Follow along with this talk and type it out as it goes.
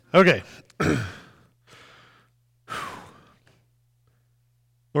Okay.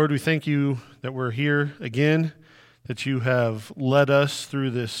 Lord, we thank you that we're here again, that you have led us through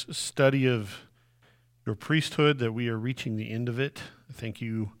this study of your priesthood, that we are reaching the end of it. Thank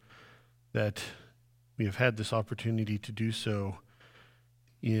you that we have had this opportunity to do so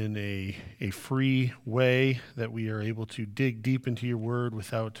in a free way, that we are able to dig deep into your word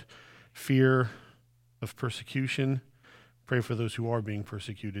without fear of persecution. Pray for those who are being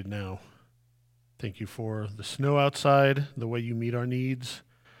persecuted now. Thank you for the snow outside, the way you meet our needs.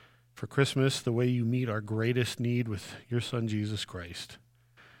 For Christmas, the way you meet our greatest need with your Son, Jesus Christ.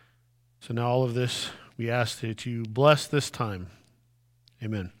 So now all of this, we ask that you bless this time.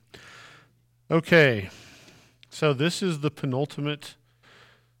 Amen. Okay, so this is the penultimate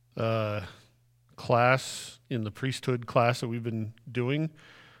class in the priesthood class that we've been doing.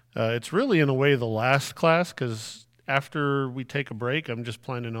 It's really, in a way, the last class, because after we take a break, I'm just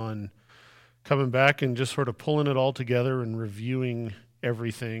planning on coming back and just sort of pulling it all together and reviewing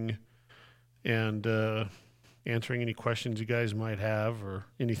everything and answering any questions you guys might have or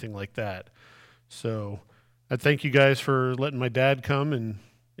anything like that. So I thank you guys for letting my dad come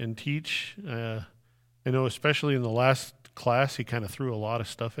and teach. I know especially in the last class, he kind of threw a lot of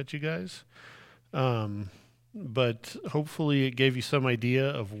stuff at you guys. But hopefully it gave you some idea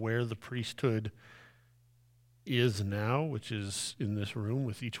of where the priesthood is now, which is in this room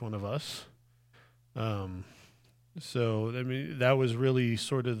with each one of us. So, I mean, that was really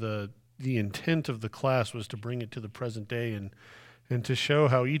sort of the intent of the class, was to bring it to the present day and to show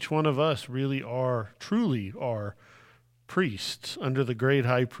how each one of us really truly are priests under the great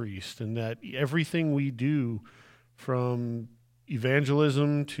high priest, and that everything we do, from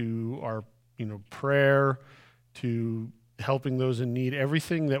evangelism to our, prayer to helping those in need,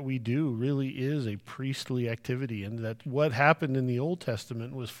 everything that we do really is a priestly activity, and that what happened in the Old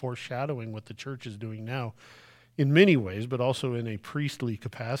Testament was foreshadowing what the church is doing now in many ways, but also in a priestly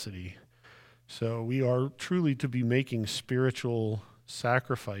capacity. So we are truly to be making spiritual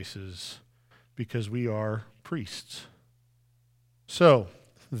sacrifices because we are priests. So,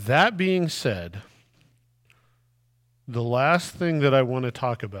 that being said, the last thing that I want to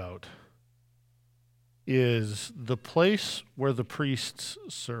talk about is the place where the priests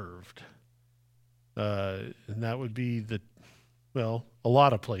served. And that would be a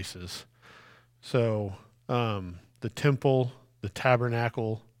lot of places. So, the temple, the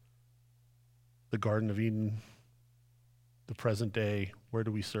tabernacle, the Garden of Eden, the present day, where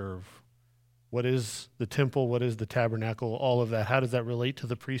do we serve? What is the temple? What is the tabernacle? All of that. How does that relate to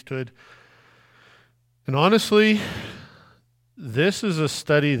the priesthood? And honestly, this is a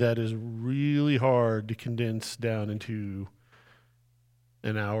study that is really hard to condense down into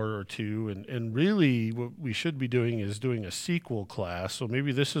an hour or two. And really what we should be doing is doing a sequel class. So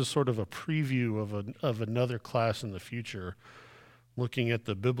maybe this is sort of a preview of another class in the future, looking at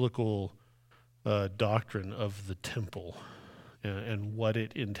the biblical doctrine of the temple and what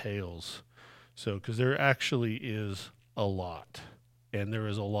it entails. So, because there actually is a lot, and there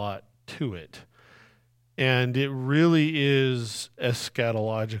is a lot to it. And it really is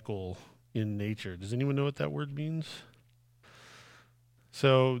eschatological in nature. Does anyone know what that word means?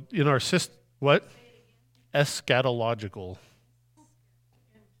 So, in our system, what? Eschatological.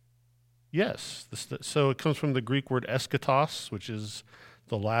 Yes. So it comes from the Greek word eschatos, which is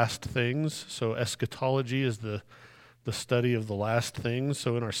the last things. So eschatology is the study of the last things.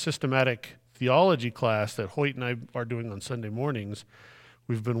 So in our systematic theology class that Hoyt and I are doing on Sunday mornings,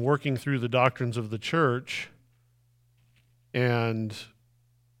 we've been working through the doctrines of the church, and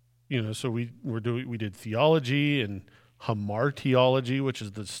so we did theology and hamartiology, which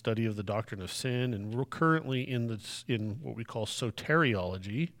is the study of the doctrine of sin, and we're currently in what we call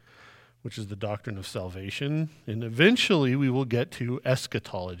soteriology, which is the doctrine of salvation, and eventually we will get to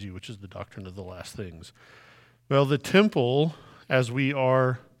eschatology, which is the doctrine of the last things. Well, the temple, as we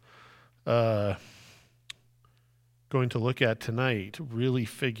are going to look at tonight, really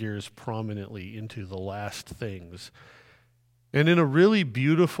figures prominently into the last things. And in a really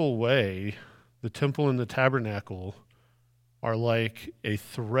beautiful way, the temple and the tabernacle are like a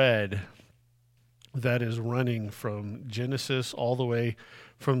thread that is running from Genesis all the way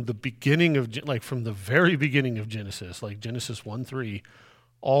from the beginning of, from the very beginning of Genesis, like Genesis 1-3,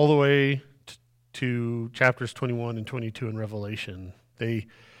 all the way to chapters 21 and 22 in Revelation. The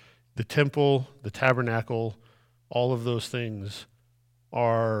temple, the tabernacle, all of those things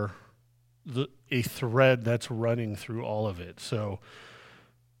are a thread that's running through all of it. So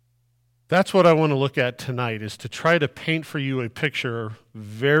that's what I want to look at tonight, is to try to paint for you a picture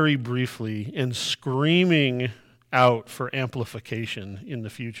very briefly and screaming out for amplification in the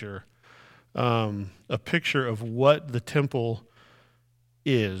future, a picture of what the temple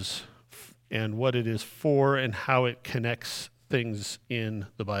is and what it is for and how it connects things in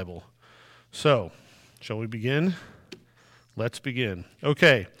the Bible. So, shall we begin? Let's begin.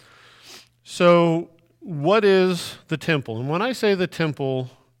 Okay, so what is the temple? And when I say the temple,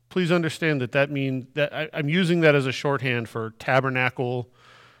 please understand that means that I'm using that as a shorthand for tabernacle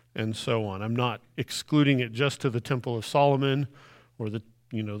and so on. I'm not excluding it just to the Temple of Solomon or the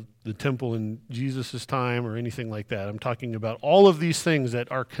temple in Jesus' time or anything like that. I'm talking about all of these things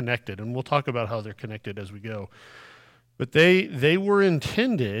that are connected, and we'll talk about how they're connected as we go. But they were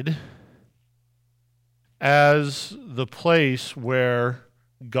intended as the place where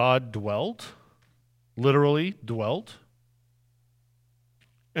God dwelt, literally dwelt,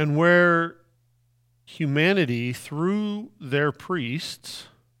 and where humanity, through their priests,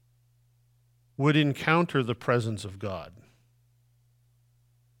 would encounter the presence of God.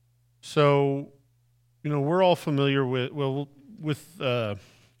 So, we're all familiar with the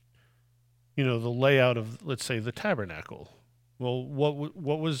layout of, let's say, the tabernacle. Well,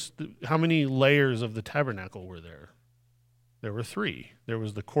 how many layers of the tabernacle were there? There were 3. There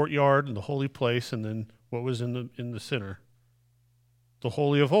was the courtyard and the holy place, and then what was in the center? The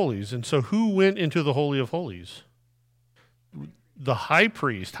Holy of Holies. And so who went into the Holy of Holies? The high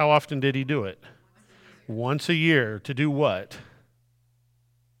priest. How often did he do it? Once a year. To do what?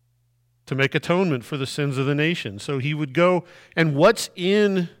 To make atonement for the sins of the nation. So he would go, and what's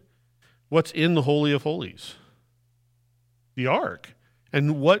in the Holy of Holies? The ark.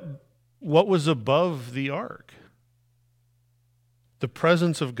 And what was above the ark? The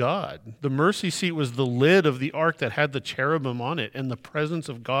presence of God. The mercy seat was the lid of the ark that had the cherubim on it, and the presence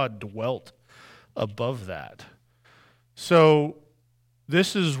of God dwelt above that. So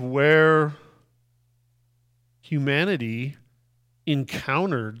this is where humanity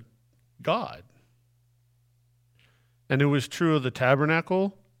encountered God. And it was true of the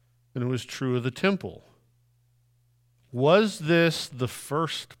tabernacle, and it was true of the temple. Was this the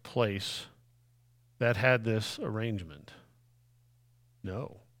first place that had this arrangement?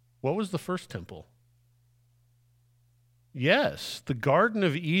 No. What was the first temple? Yes, the Garden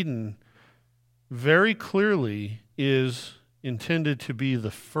of Eden very clearly is intended to be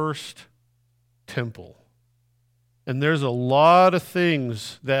the first temple. And there's a lot of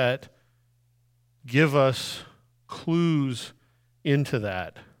things that give us clues into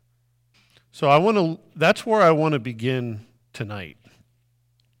that. So that's where I want to begin tonight,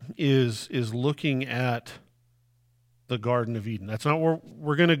 is looking at the Garden of Eden. That's not where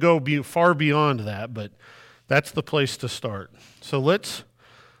we're going to go far beyond that, but that's the place to start. So let's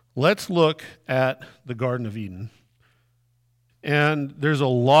look at the Garden of Eden. And there's a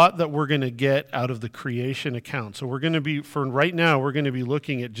lot that we're going to get out of the creation account. So we're going to be, for right now, we're going to be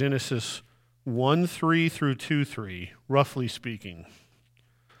looking at Genesis 1:3 through 2:3, roughly speaking.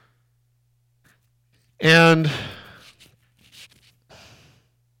 And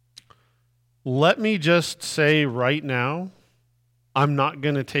let me just say right now, I'm not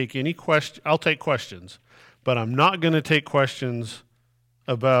going to take any questions. I'll take questions, but I'm not going to take questions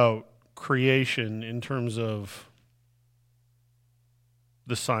about creation in terms of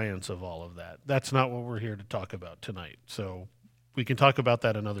the science of all of that. That's not what we're here to talk about tonight. So we can talk about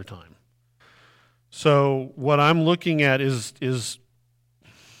that another time. So what I'm looking at is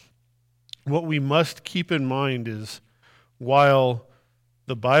what we must keep in mind is, while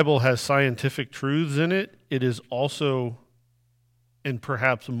the Bible has scientific truths in it, it is also, and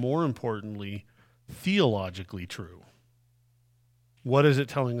perhaps more importantly, theologically true. What is it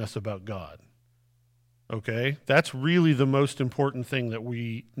telling us about God? Okay, that's really the most important thing that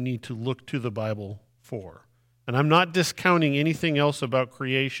we need to look to the Bible for. And I'm not discounting anything else about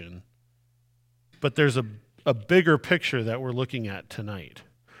creation, but there's a bigger picture that we're looking at tonight.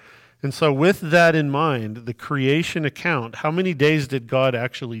 And so with that in mind, the creation account, how many days did God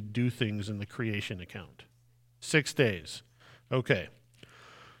actually do things in the creation account? 6 days. Okay.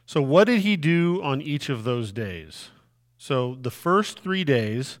 So what did he do on each of those days? So the first 3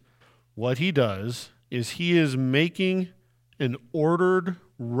 days, what he does is he is making an ordered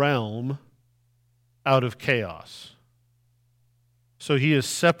realm out of chaos. So he is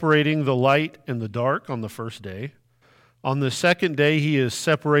separating the light and the dark on the first day. On the second day, he is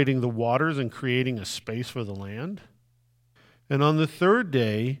separating the waters and creating a space for the land. And on the third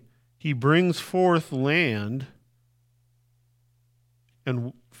day, he brings forth land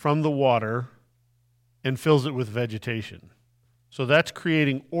and from the water and fills it with vegetation. So that's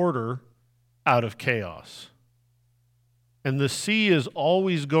creating order out of chaos. And the sea is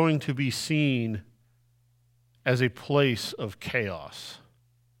always going to be seen as a place of chaos.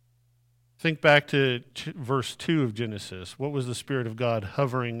 Think back to verse 2 of Genesis. What was the Spirit of God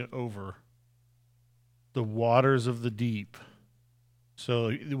hovering over? The waters of the deep.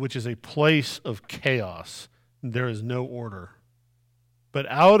 So, which is a place of chaos. There is no order. But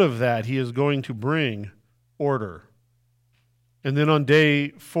out of that, he is going to bring order. And then on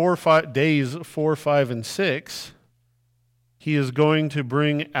days 4, 5, and 6, he is going to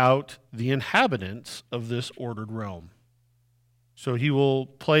bring out the inhabitants of this ordered realm. So he will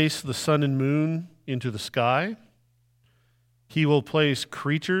place the sun and moon into the sky. He will place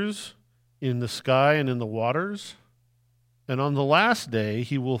creatures in the sky and in the waters. And on the last day,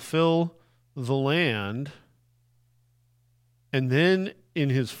 he will fill the land. And then in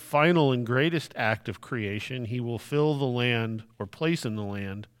his final and greatest act of creation, he will fill the land or place in the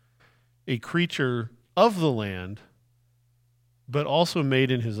land a creature of the land, but also made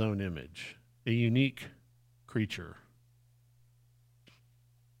in his own image, a unique creature.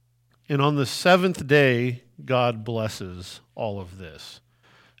 And on the seventh day, God blesses all of this.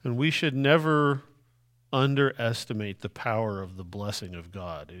 And we should never underestimate the power of the blessing of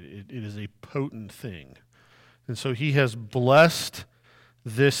God. It is a potent thing. And so he has blessed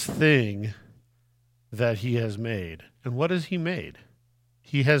this thing that he has made. And what has he made?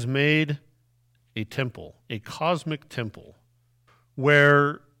 He has made a temple, a cosmic temple,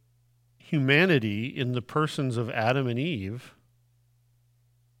 where humanity, in the persons of Adam and Eve,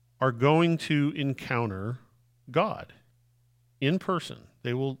 are going to encounter God in person.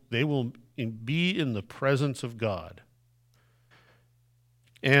 They will be in the presence of God.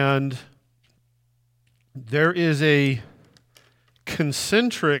 And there is a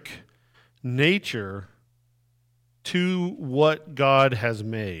concentric nature to what God has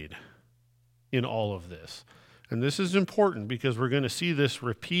made in all of this. And this is important because we're going to see this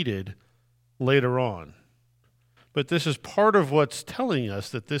repeated later on. But this is part of what's telling us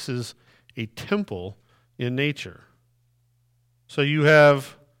that this is a temple in nature. So you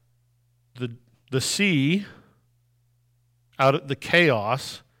have the sea out at the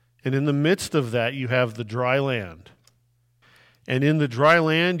chaos, and in the midst of that you have the dry land. And in the dry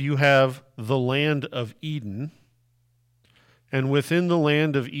land you have the land of Eden. And within the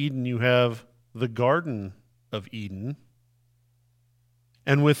land of Eden you have the Garden of Eden.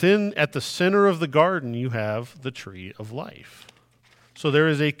 And at the center of the garden, you have the tree of life. So there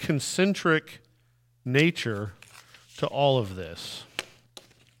is a concentric nature to all of this.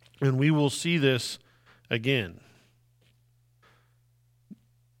 And we will see this again.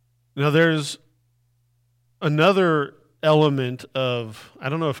 Now there's another element of, I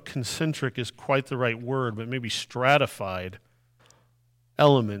don't know if concentric is quite the right word, but maybe stratified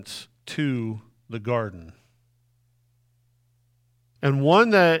elements to the garden. And one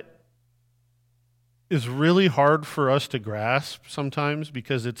that is really hard for us to grasp sometimes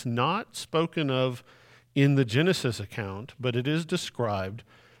because it's not spoken of in the Genesis account, but it is described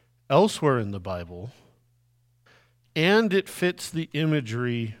elsewhere in the Bible, and it fits the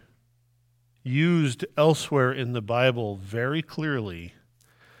imagery used elsewhere in the Bible very clearly,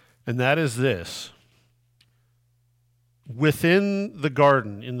 and that is this. Within the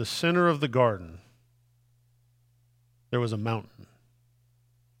garden, in the center of the garden, there was a mountain.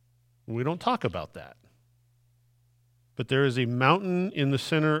 We don't talk about that. But there is a mountain in the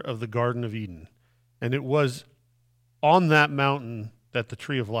center of the Garden of Eden. And it was on that mountain that the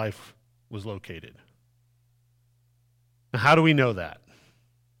tree of life was located. Now, how do we know that?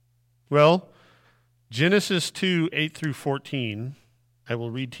 Well, Genesis 2, 8 through 14, I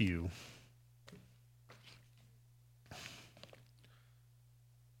will read to you.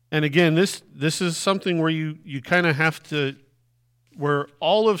 And again, this is something where you kind of have to, where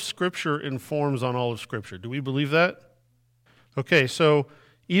all of Scripture informs on all of Scripture. Do we believe that? Okay, so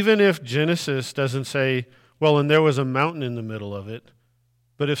even if Genesis doesn't say, well, and there was a mountain in the middle of it,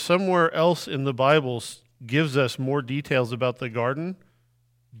 but if somewhere else in the Bible gives us more details about the garden,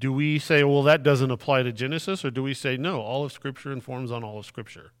 do we say, well, that doesn't apply to Genesis, or do we say, no, all of Scripture informs on all of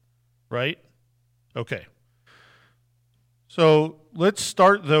Scripture, right? Okay. So let's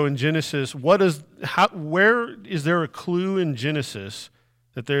start, though, in Genesis. Where is there a clue in Genesis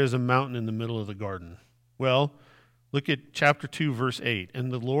that there is a mountain in the middle of the garden? Well, look at chapter 2, verse 8.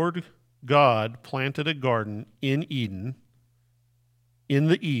 And the Lord God planted a garden in Eden in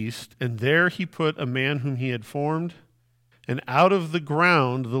the east, and there he put a man whom he had formed. And out of the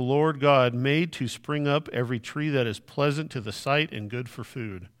ground the Lord God made to spring up every tree that is pleasant to the sight and good for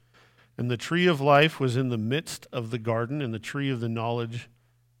food. And the tree of life was in the midst of the garden, and the tree of the knowledge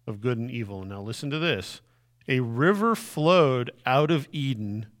of good and evil. Now listen to this. A river flowed out of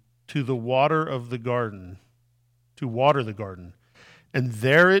Eden to the water of the garden, to water the garden. And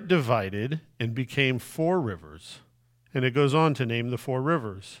there it divided and became 4 rivers. And it goes on to name the 4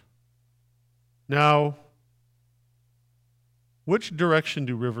 rivers. Now, which direction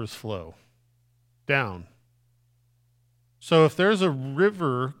do rivers flow? Down. So if there's a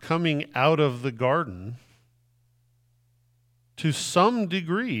river coming out of the garden, to some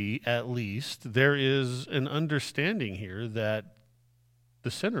degree at least, there is an understanding here that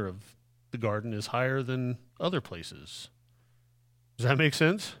the center of the garden is higher than other places. Does that make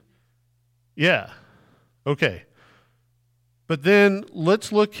sense? Yeah. Okay. But then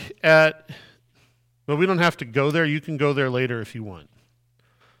let's look at, well, we don't have to go there. You can go there later if you want.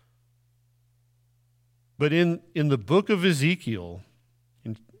 But in the book of Ezekiel,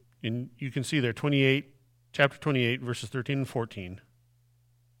 you can see there, chapter 28, verses 13 and 14,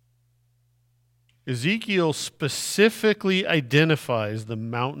 Ezekiel specifically identifies the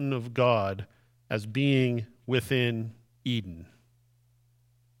mountain of God as being within Eden.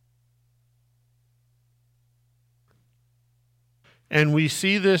 And we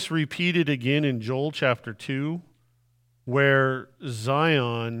see this repeated again in Joel chapter 2, where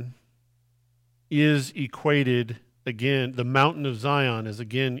Zion is equated again, the mountain of Zion is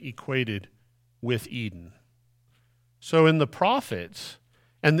again equated with Eden. So in the prophets,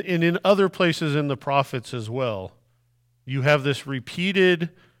 and in other places in the prophets as well, you have this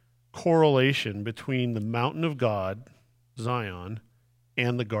repeated correlation between the mountain of God, Zion,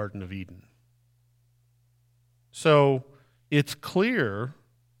 and the Garden of Eden. So it's clear,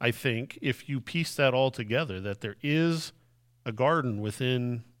 I think, if you piece that all together, that there is a garden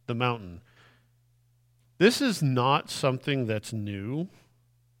within the mountain. This is not something that's new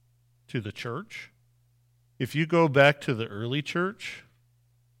to the church. If you go back to the early church,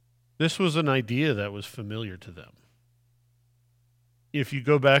 this was an idea that was familiar to them. If you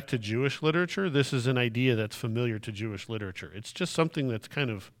go back to Jewish literature, this is an idea that's familiar to Jewish literature. It's just something that's kind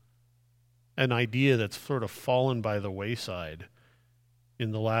of an idea that's sort of fallen by the wayside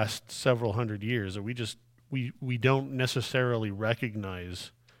in the last several hundred years, that we don't necessarily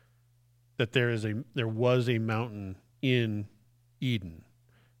recognize that there was a mountain in Eden.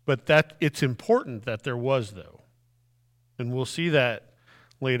 But that it's important that there was, though. And we'll see that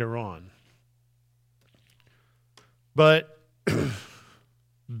later on. But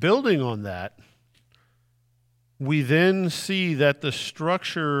building on that, we then see that the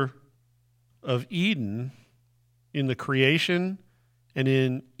structure of Eden in the creation and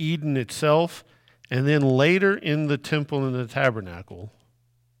in Eden itself, and then later in the temple and the tabernacle,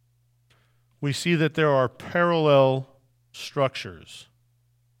 we see that there are parallel structures.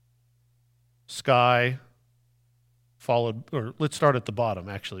 Sky, followed, or let's start at the bottom,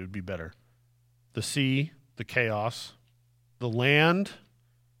 actually, would be better. The sea, the chaos, the land,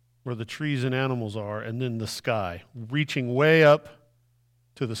 where the trees and animals are, and then the sky, reaching way up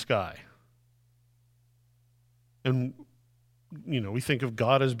to the sky. And, we think of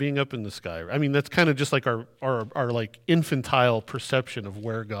God as being up in the sky. I mean, that's kind of just like our like infantile perception of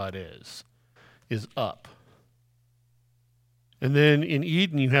where God is up. And then in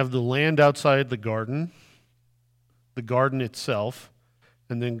Eden, you have the land outside the garden itself,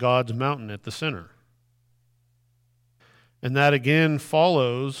 and then God's mountain at the center. And that again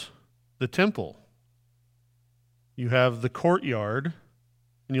follows the temple. You have the courtyard,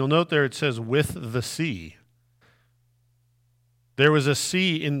 and you'll note there it says with the sea. There was a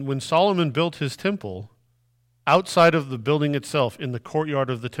sea when Solomon built his temple. Outside of the building itself, in the courtyard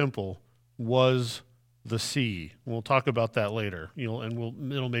of the temple, was the sea. We'll talk about that later,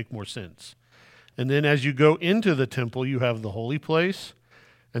 it'll make more sense. And then as you go into the temple, you have the holy place,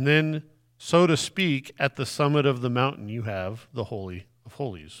 and then, so to speak, at the summit of the mountain, you have the Holy of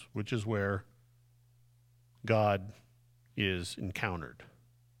Holies, which is where God is encountered.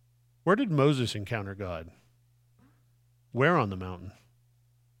 Where did Moses encounter God? Where on the mountain?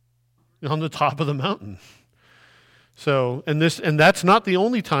 On the top of the mountain. So, and that's not the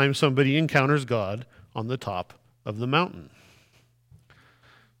only time somebody encounters God on the top of the mountain.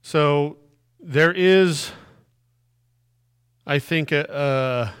 So there is, I think,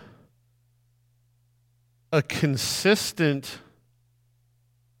 a consistent,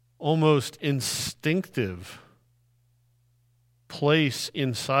 almost instinctive place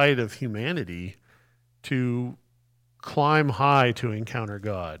inside of humanity to climb high to encounter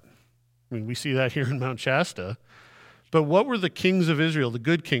God. I mean, we see that here in Mount Shasta. But what were the kings of Israel, the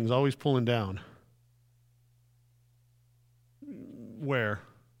good kings, always pulling down? Where?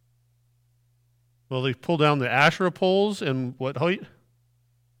 Well, they pull down the Asherah poles and what height?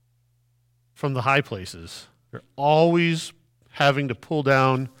 From the high places. They're always having to pull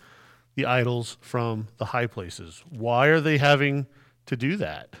down the the idols from the high places. Why are they having to do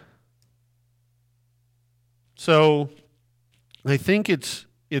that? So I think it's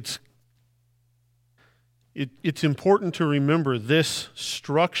important to remember this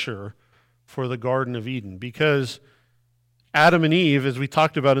structure for the Garden of Eden, because Adam and Eve, as we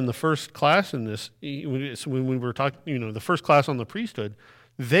talked about in the first class in this, when we were talking, the first class on the priesthood,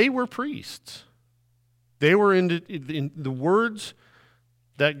 they were priests. They were in the words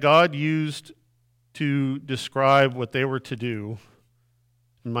that God used to describe what they were to do.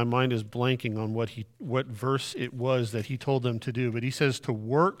 And my mind is blanking on what verse it was that he told them to do, but he says to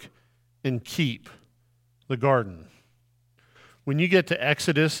work and keep the garden. When you get to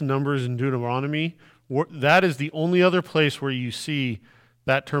Exodus, Numbers, and Deuteronomy, that is the only other place where you see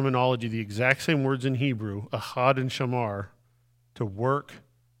that terminology, the exact same words in Hebrew, ahad and shamar, to work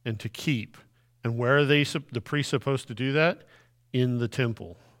and to keep. And where are the priests supposed to do that? In the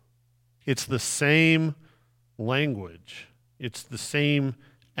temple. It's the same language. It's the same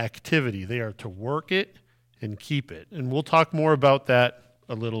activity. They are to work it and keep it. And we'll talk more about that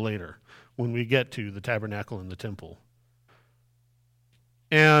a little later when we get to the tabernacle and the temple.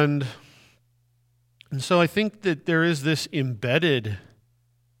 And so I think that there is this embedded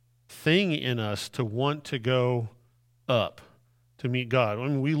thing in us to want to go up to meet God.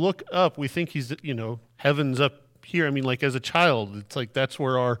 When we look up, we think he's, heaven's up here. I mean, like as a child, it's like that's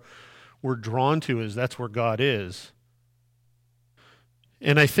where we're drawn to, is that's where God is.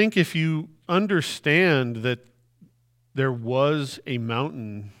 And I think if you understand that there was a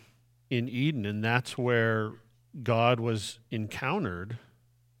mountain in Eden and that's where God was encountered,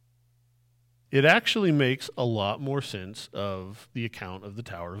 it actually makes a lot more sense of the account of the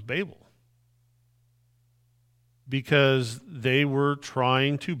Tower of Babel. Because they were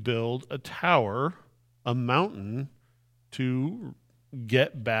trying to build a tower, a mountain, to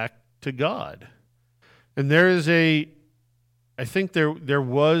get back to God. And I think there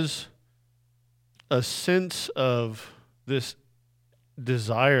was a sense of this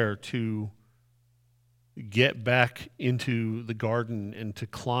desire to get back into the garden and to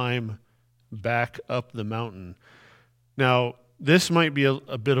climb back up the mountain. Now, this might be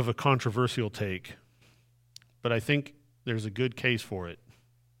a bit of a controversial take, but I think there's a good case for it.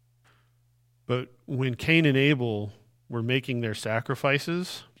 But when Cain and Abel were making their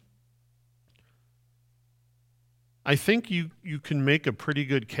sacrifices, I think you can make a pretty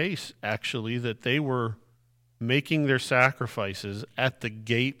good case, actually, that they were making their sacrifices at the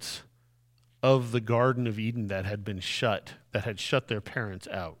gates of the Garden of Eden that had shut their parents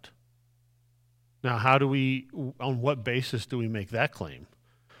out. Now, on what basis do we make that claim?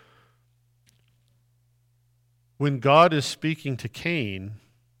 When God is speaking to Cain,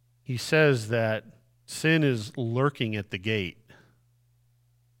 he says that sin is lurking at the gate.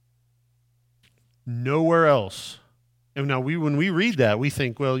 Nowhere else. And now when we read that, we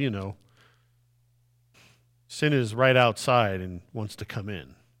think, well, sin is right outside and wants to come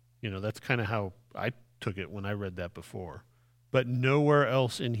in. That's kind of how I took it when I read that before. But nowhere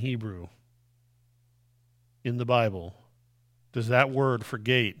else in Hebrew, in the Bible, does that word for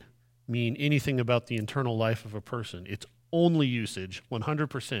gate mean anything about the internal life of a person. Its only usage,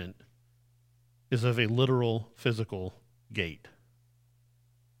 100%, is of a literal physical gate.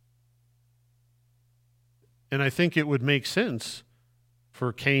 And I think it would make sense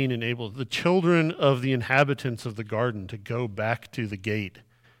for Cain and Abel, the children of the inhabitants of the garden, to go back to the gate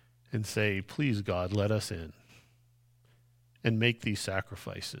and say, please, God, let us in and make these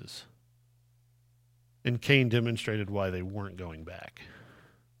sacrifices. And Cain demonstrated why they weren't going back.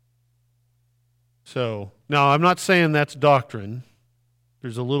 So, now I'm not saying that's doctrine.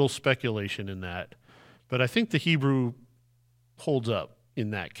 There's a little speculation in that. But I think the Hebrew holds up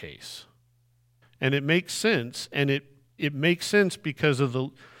in that case. And it makes sense. And it makes sense because of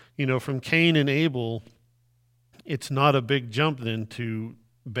from Cain and Abel, it's not a big jump then to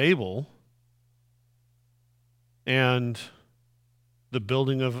Babel and the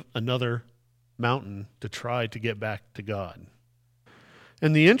building of another mountain to try to get back to God.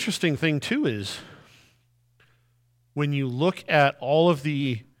 And the interesting thing too is when you look at all of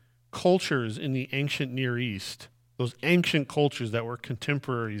the cultures in the ancient Near East, those ancient cultures that were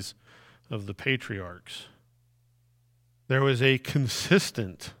contemporaries of the patriarchs, there was a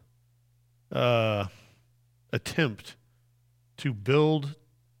consistent attempt to build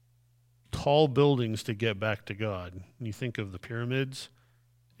tall buildings to get back to God. And you think of the pyramids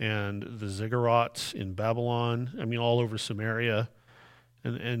and the ziggurats in Babylon, all over Samaria.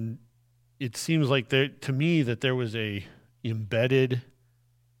 And it seems like to me that there was a embedded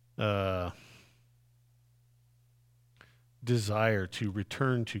desire to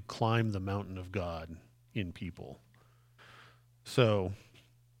return to climb the mountain of God in people. So,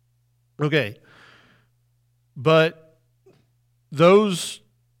 okay. But those,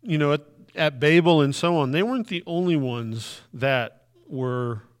 at Babel and so on, they weren't the only ones that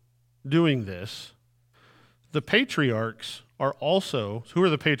were doing this. The patriarchs are also, who are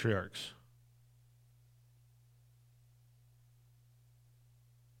the patriarchs?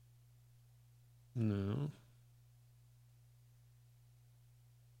 No.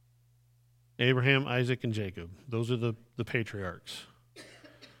 Abraham, Isaac, and Jacob. Those are the patriarchs.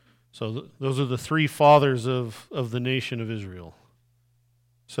 So those are the three fathers of the nation of Israel.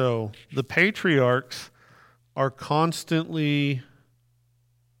 So the patriarchs are constantly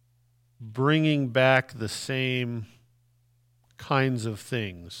bringing back the same kinds of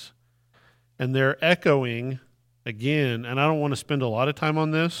things. And they're echoing, again, and I don't want to spend a lot of time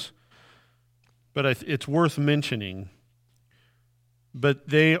on this, but it's worth mentioning. But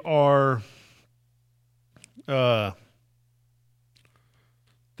they are...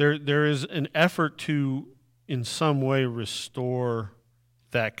 There is an effort to, in some way, restore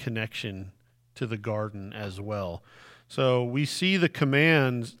that connection to the garden as well. So we see the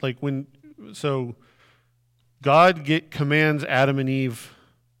commands, God commands Adam and Eve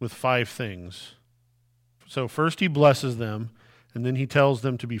with 5 things. So first he blesses them, and then he tells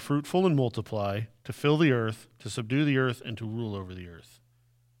them to be fruitful and multiply, to fill the earth, to subdue the earth, and to rule over the earth.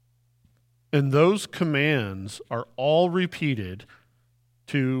 And those commands are all repeated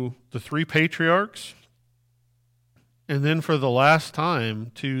to the 3 patriarchs, and then for the last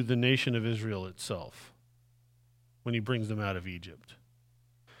time to the nation of Israel itself, when he brings them out of Egypt.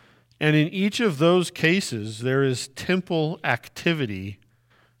 And in each of those cases, there is temple activity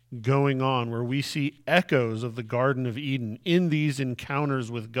going on where we see echoes of the Garden of Eden in these encounters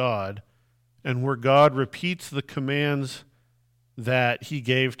with God, and where God repeats the commands that he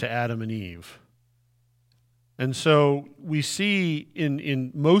gave to Adam and Eve. And so we see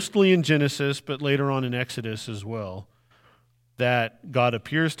in mostly in Genesis, but later on in Exodus as well, that God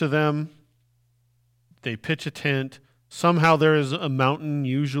appears to them, they pitch a tent, somehow there is a mountain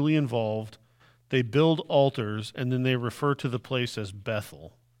usually involved, they build altars, and then they refer to the place as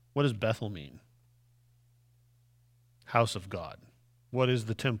Bethel. What does Bethel mean? House of God. What is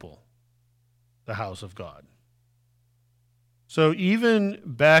the temple? The house of God. So even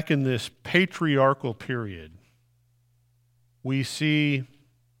back in this patriarchal period, we see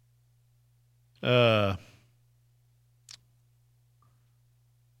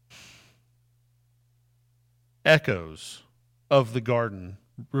echoes of the garden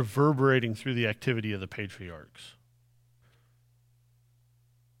reverberating through the activity of the patriarchs.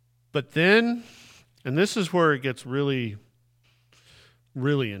 But then, and this is where it gets really,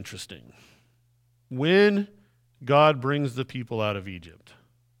 really interesting. When God brings the people out of Egypt.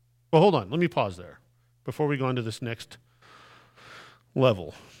 Well, hold on. Let me pause there before we go on to this next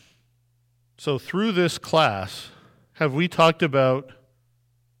level. So through this class, have we talked about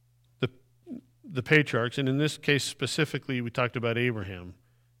the patriarchs, and in this case specifically, we talked about Abraham.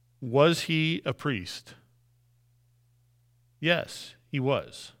 Was he a priest? Yes, he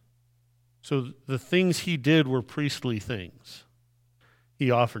was. So the things he did were priestly things.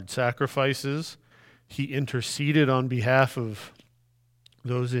 He offered sacrifices. He interceded on behalf of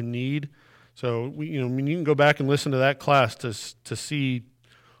those in need. So you can go back and listen to that class to see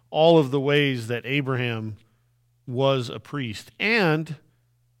all of the ways that Abraham was a priest. And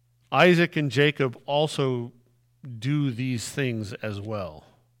Isaac and Jacob also do these things as well.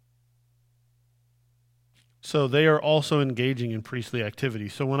 So they are also engaging in priestly activity.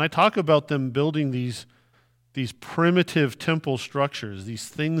 So when I talk about them building these primitive temple structures, these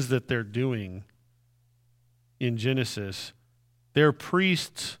things that they're doing in Genesis, they're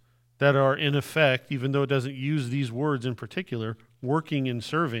priests that are in effect, even though it doesn't use these words in particular, working and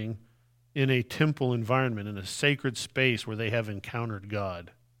serving in a temple environment, in a sacred space where they have encountered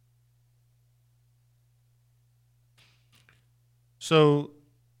God. So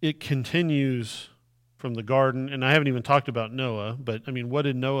it continues from the garden, and I haven't even talked about Noah, but what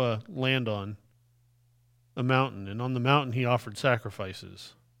did Noah land on? A mountain, and on the mountain he offered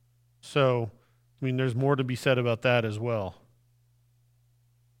sacrifices. So, there's more to be said about that as well.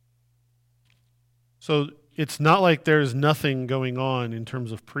 So it's not like there's nothing going on in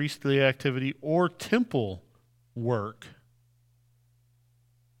terms of priestly activity or temple work,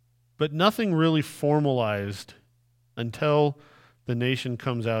 but nothing really formalized until the nation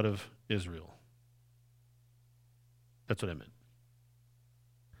comes out of Israel. That's what I meant.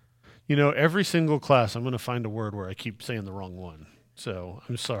 Every single class, I'm going to find a word where I keep saying the wrong one. So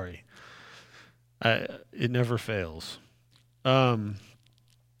I'm sorry. It never fails.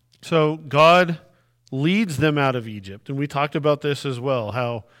 So God leads them out of Egypt, and we talked about this as well,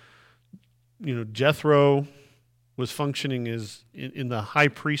 how Jethro was functioning as in the high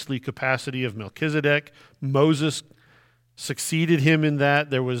priestly capacity of Melchizedek. Moses succeeded him in that.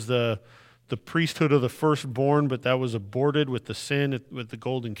 There was the priesthood of the firstborn, but that was aborted with the sin with the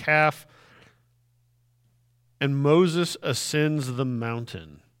golden calf. And Moses ascends the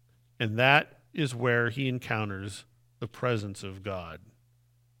mountain, and that is where he encounters the presence of God.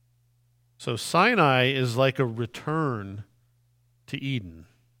 So Sinai is like a return to Eden.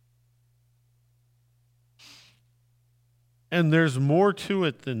 And there's more to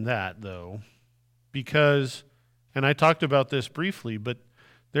it than that, though, because, and I talked about this briefly, but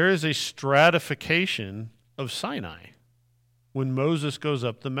there is a stratification of Sinai when Moses goes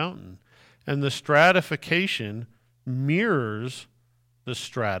up the mountain. And the stratification mirrors the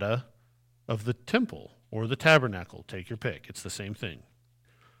strata of the temple or the tabernacle. Take your pick. It's the same thing.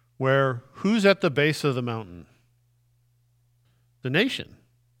 Where who's at the base of the mountain? The nation.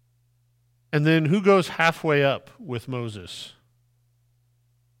 And then who goes halfway up with Moses?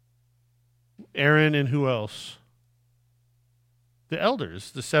 Aaron and who else? The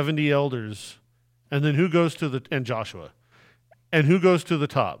elders, the 70 elders. And then who goes and Joshua. And who goes to the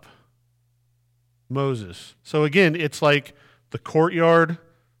top? Moses. So again, it's like the courtyard,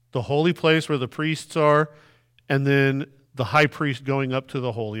 the holy place where the priests are, and then the high priest going up to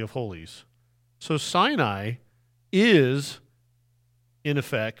the Holy of Holies. So Sinai is, in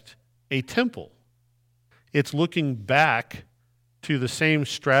effect, a temple. It's looking back to the same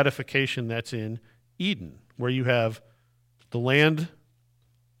stratification that's in Eden, where you have the land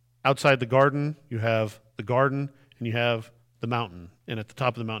outside the garden, you have the garden, and you have the mountain. And at the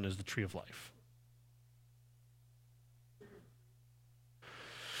top of the mountain is the tree of life.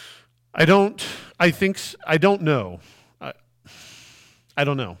 I don't know. I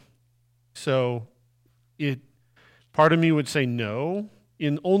don't know. So part of me would say no,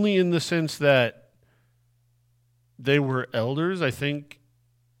 only in the sense that they were elders, I think,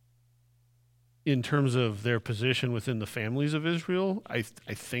 in terms of their position within the families of Israel. I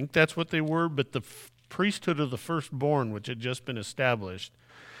think that's what they were, but the priesthood of the firstborn, which had just been established,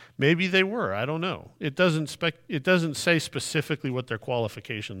 maybe they were. I don't know. It doesn't say specifically what their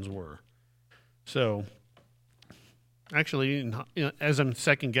qualifications were. So, actually, as I'm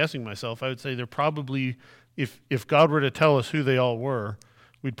second guessing myself, I would say they're probably, if God were to tell us who they all were,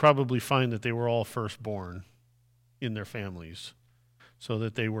 we'd probably find that they were all firstborn in their families, so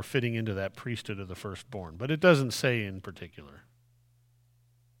that they were fitting into that priesthood of the firstborn. But it doesn't say in particular.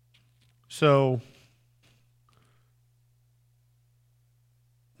 So,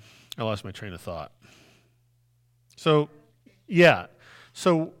 I lost my train of thought. So, yeah.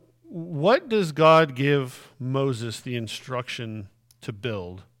 So, what does God give Moses the instruction to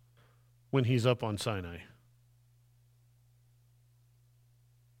build when he's up on Sinai?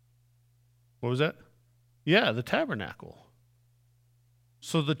 What was that? Yeah, the tabernacle.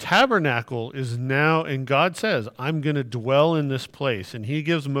 So the tabernacle is now, and God says, I'm going to dwell in this place. And he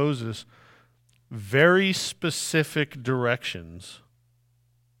gives Moses very specific directions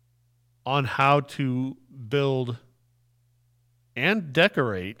on how to build and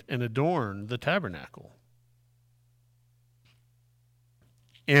decorate and adorn the tabernacle.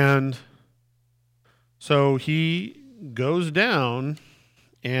 And so he goes down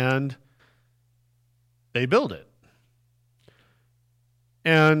and they build it.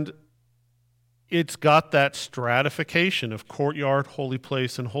 And it's got that stratification of courtyard, holy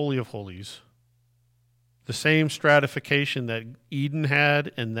place, and holy of holies. The same stratification that Eden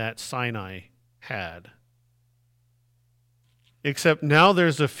had and that Sinai had. Except now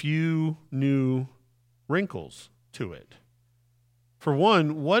there's a few new wrinkles to it. For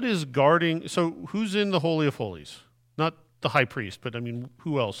one, what is guarding? So who's in the Holy of Holies? Not the high priest, but I mean,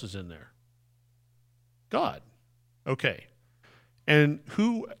 who else is in there? God. Okay. And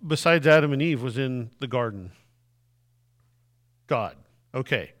who, besides Adam and Eve, was in the garden? God.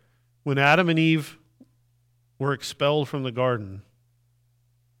 Okay. When Adam and Eve were expelled from the garden,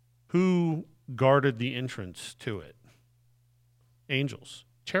 who guarded the entrance to it? Angels.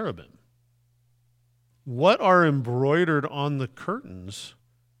 Cherubim. What are embroidered on the curtains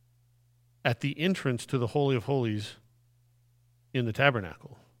at the entrance to the Holy of Holies in the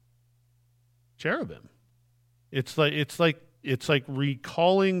tabernacle? Cherubim. It's like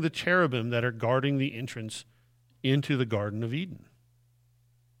recalling the cherubim that are guarding the entrance into the Garden of Eden.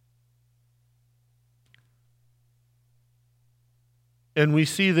 And we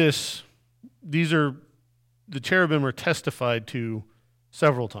see this, the cherubim are testified to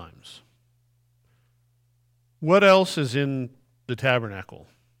several times. What else is in the tabernacle?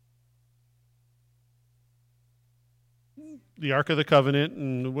 The Ark of the Covenant,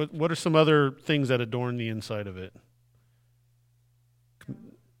 and what are some other things that adorn the inside of it?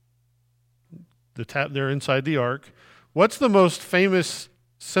 They're inside the Ark. What's the most famous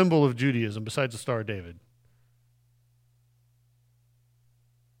symbol of Judaism besides the Star of David?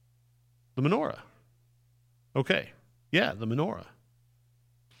 The menorah. Okay. Yeah, the menorah.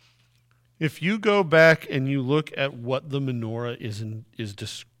 If you go back and you look at what the menorah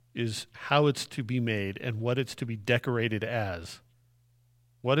is how it's to be made and what it's to be decorated as,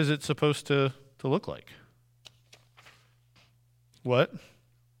 what is it supposed to look like? What?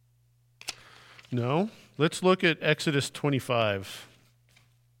 No. Let's look at Exodus 25.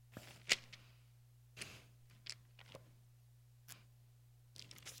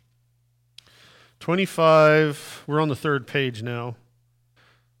 We're on the third page now.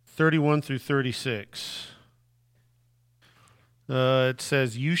 31 through 36. It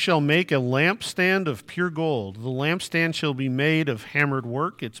says, "You shall make a lampstand of pure gold. The lampstand shall be made of hammered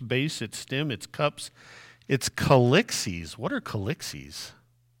work, its base, its stem, its cups, its calyxes." What are calyxes?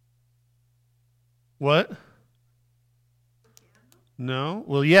 What? No?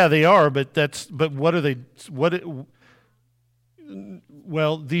 Well, yeah, they are, but what are they?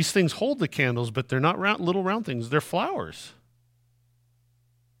 Well, these things hold the candles, but they're not little round things. They're flowers.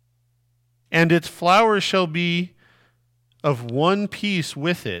 "And its flowers shall be of one piece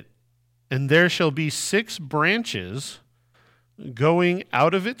with it, and there shall be 6 branches going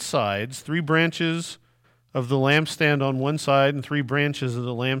out of its sides, 3 branches of the lampstand on one side, and 3 branches of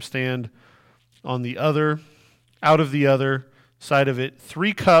the lampstand on the other, out of the other side of it.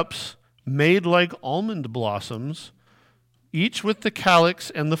 3 cups made like almond blossoms, each with the calyx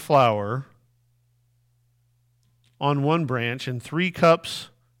and the flower on one branch, and 3 cups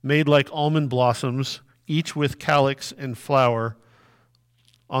made like almond blossoms, each with calyx and flower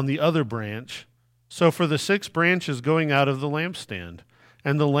on the other branch. So for the 6 branches going out of the lampstand.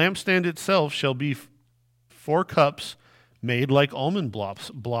 And the lampstand itself shall be 4 cups made like almond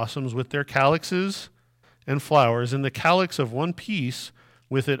blossoms with their calyxes and flowers, and the calyx of one piece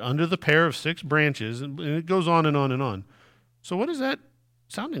with it under the pair of 6 branches." And it goes on and on and on. So what is that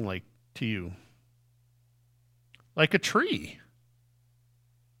sounding like to you? Like a tree.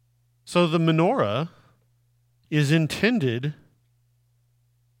 So the menorah is intended.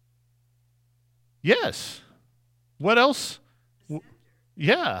 Yes. What else?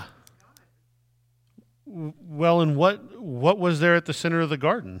 Yeah. Well, and what was there at the center of the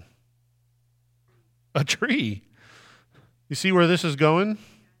garden? A tree. You see where this is going?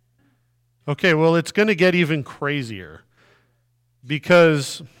 Okay, well, it's going to get even crazier,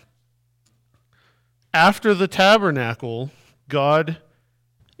 because after the tabernacle, God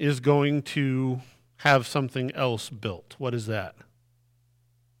is going to have something else built. What is that?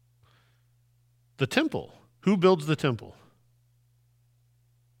 The temple. Who builds the temple?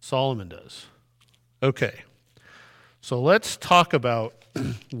 Solomon does. Okay. So let's talk about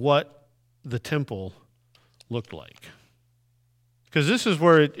what the temple looked like. Because this is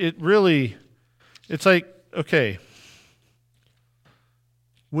where it really, it's like, okay,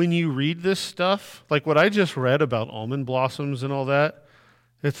 when you read this stuff, like what I just read about almond blossoms and all that,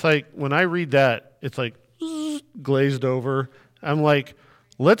 it's like, when I read that, it's like glazed over. I'm like,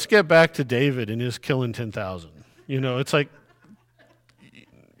 let's get back to David and his killing 10,000. It's like,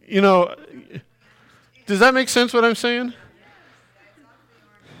 does that make sense what I'm saying?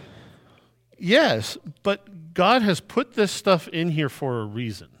 Yes, but God has put this stuff in here for a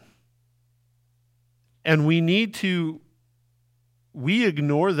reason. And we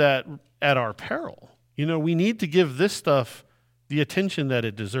ignore that at our peril. We need to give this stuff the attention that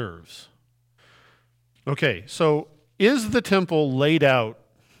it deserves. Okay, so is the temple laid out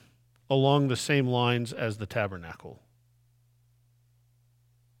along the same lines as the tabernacle?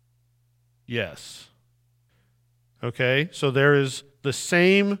 Yes. Okay, so there is the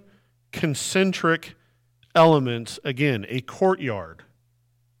same concentric elements, again, a courtyard,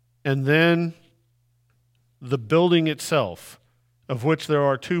 and then the building itself, of which there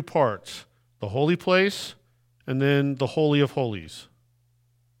are 2 parts, the holy place and then the Holy of Holies.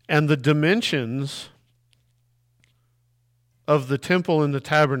 And the dimensions of the temple and the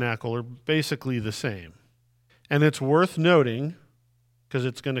tabernacle are basically the same. And it's worth noting, because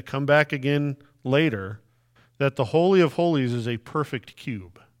it's going to come back again later, that the Holy of Holies is a perfect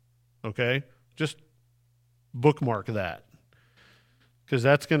cube. Okay? Just bookmark that, because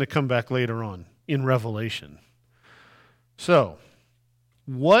that's going to come back later on in Revelation. So,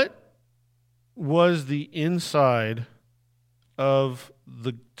 what was the inside of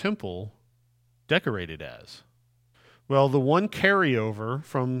the temple decorated as? Well, the one carryover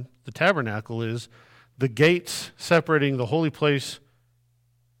from the tabernacle is the gates separating the holy place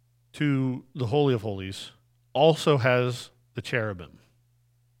to the Holy of Holies also has the cherubim.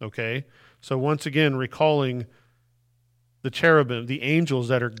 Okay? So once again, recalling the cherubim, the angels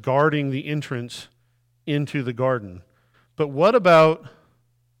that are guarding the entrance into the garden. But what about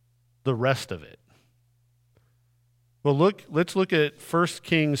the rest of it? Well, let's look at 1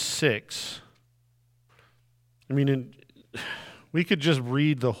 Kings 6. I mean, we could just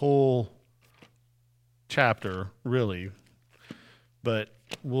read the whole chapter, really, but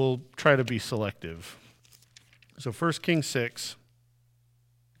we'll try to be selective. So 1 Kings 6,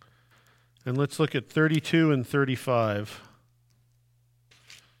 and let's look at 32 and 35.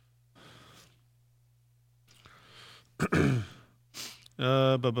 For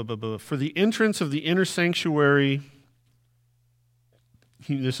the entrance of the inner sanctuary,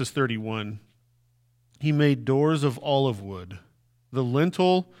 this is 31, he made doors of olive wood. The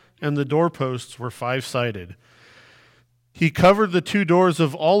lintel and the doorposts were 5-sided. He covered the 2 doors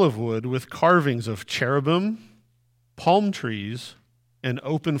of olive wood with carvings of cherubim, palm trees, and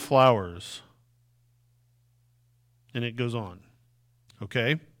open flowers. And it goes on.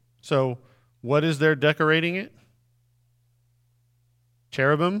 Okay? So, what is there decorating it?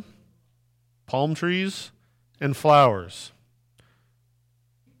 Cherubim, palm trees, and flowers.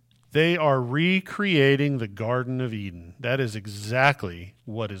 They are recreating the Garden of Eden. That is exactly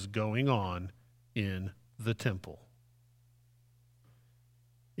what is going on in the temple.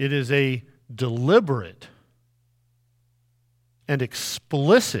 It is a deliberate and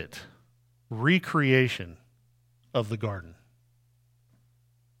explicit recreation of the garden.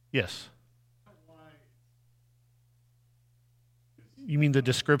 Yes? You mean the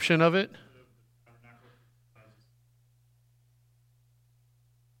description of it?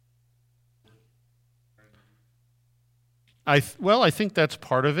 I think that's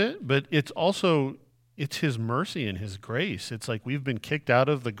part of it, but it's His mercy and His grace. It's like we've been kicked out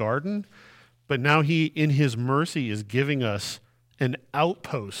of the garden, but now He, in His mercy, is giving us an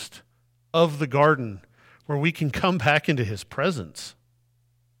outpost of the garden where we can come back into His presence.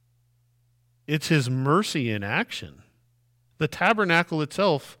 It's His mercy in action. The tabernacle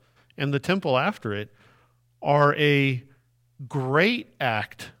itself and the temple after it are a great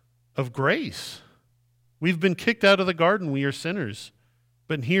act of grace. We've been kicked out of the garden. We are sinners.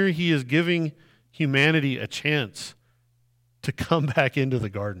 But here He is giving humanity a chance to come back into the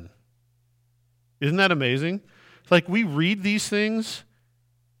garden. Isn't that amazing? It's like we read these things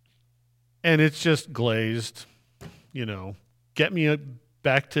and it's just glazed, get me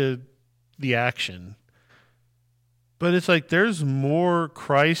back to the action. But it's like there's more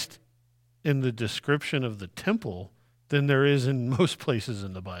Christ in the description of the temple than there is in most places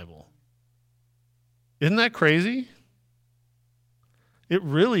in the Bible. Isn't that crazy?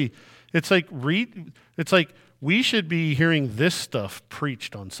 It's like we should be hearing this stuff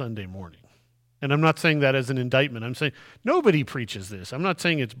preached on Sunday morning. And I'm not saying that as an indictment. I'm saying nobody preaches this. I'm not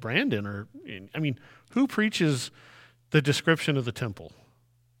saying it's Brandon who preaches the description of the temple?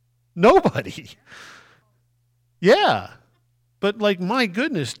 Nobody. Yeah. But my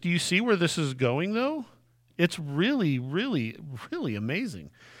goodness, do you see where this is going though? It's really, really, really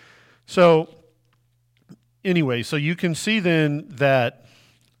amazing. So anyway, so you can see then that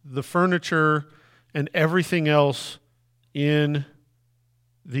the furniture and everything else in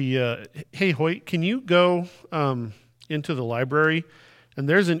the, hey Hoyt, can you go into the library? And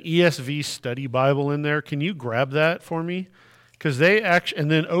there's an ESV study Bible in there. Can you grab that for me? Because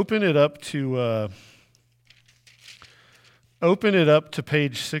and then open it up to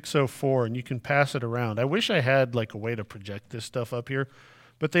page 604, and you can pass it around. I wish I had a way to project this stuff up here,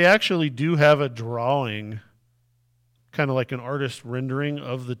 but they actually do have a drawing, kind of like an artist rendering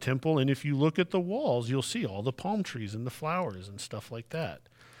of the temple. And if you look at the walls, you'll see all the palm trees and the flowers and stuff like that.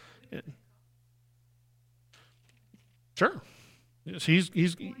 Sure. So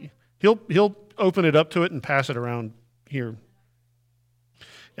he'll open it up to it and pass it around here.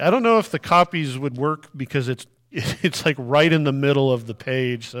 I don't know if the copies would work because it's right in the middle of the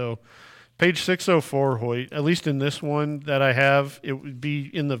page. So page 604, Hoyt, at least in this one that I have, it would be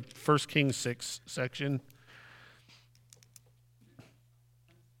in the 1 Kings 6 section.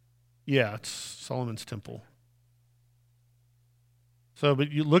 Yeah, it's Solomon's temple. So,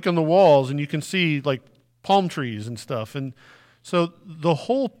 but you look on the walls and you can see palm trees and stuff. And so the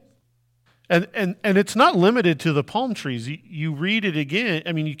whole, and it's not limited to the palm trees. You read it again.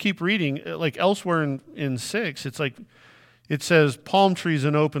 I mean, you keep reading, elsewhere in 6, it says palm trees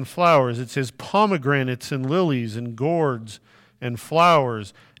and open flowers. It says pomegranates and lilies and gourds and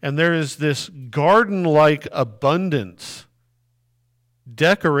flowers, and there is this garden-like abundance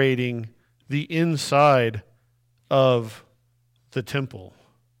decorating the inside of the temple.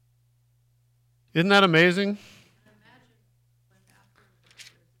 Isn't that amazing?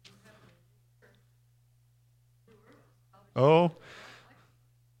 Oh,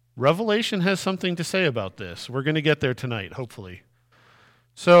 Revelation has something to say about this. We're going to get there tonight, hopefully.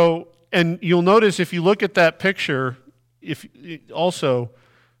 So, and you'll notice if you look at that picture, also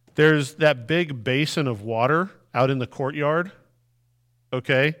there's that big basin of water out in the courtyard.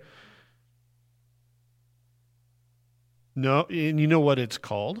 Okay? No, and you know what it's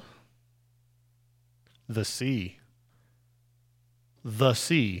called? The sea. The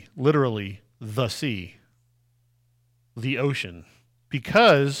sea, literally the sea. The ocean.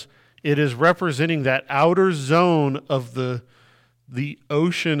 Because it is representing that outer zone of the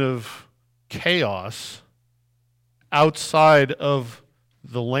ocean of chaos outside of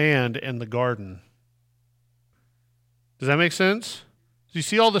the land and the garden. Does that make sense? Do you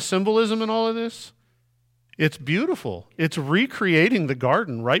see all the symbolism in all of this? It's beautiful. It's recreating the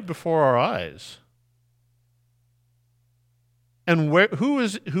garden right before our eyes. And who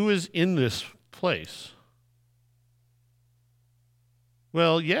is in this place?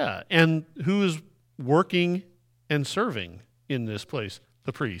 Well, yeah. And who is working and serving in this place?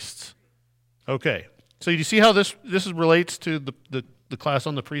 The priests. Okay. So you see how this relates to the class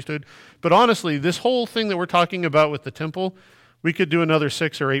on the priesthood? But honestly, this whole thing that we're talking about with the temple, we could do another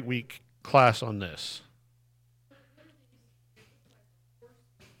 6 or 8 week class on this.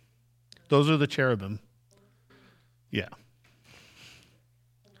 Those are the cherubim. Yeah.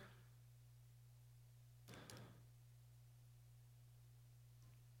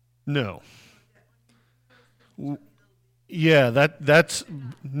 No. Yeah, that's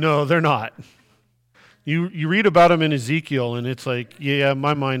no, they're not. You read about them in Ezekiel, and it's like, yeah,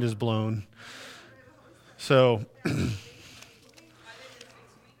 my mind is blown. So,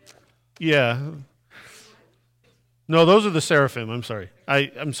 yeah. No, those are the seraphim. I'm sorry.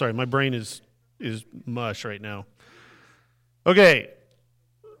 I'm sorry. My brain is mush right now. Okay.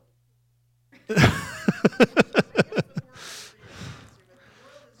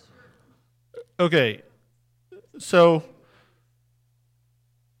 Okay. So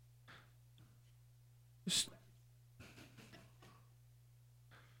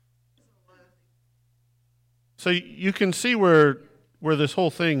you can see where this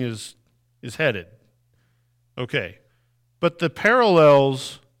whole thing is headed. Okay. But the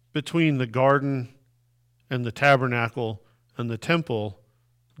parallels between the garden and the tabernacle and the temple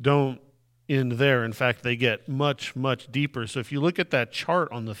don't end there. In fact, they get much, much deeper. So if you look at that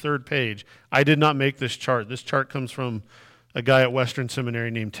chart on the 3rd page, I did not make this chart. This chart comes from a guy at Western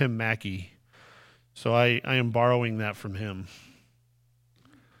Seminary named Tim Mackey. So I am borrowing that from him.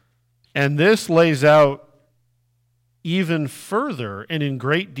 And this lays out even further and in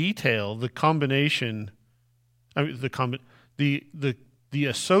great detail the combination, the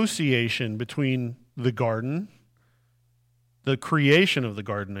association between the garden, the creation of the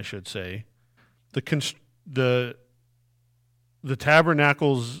garden, I should say, the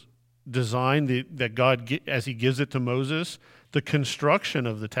tabernacle's design that God, as he gives it to Moses, the construction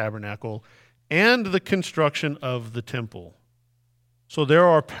of the tabernacle, and the construction of the temple. So there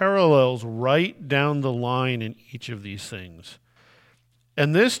are parallels right down the line in each of these things.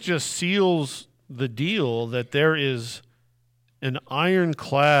 And this just seals the deal that there is an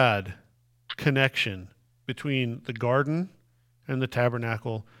ironclad connection between the garden and the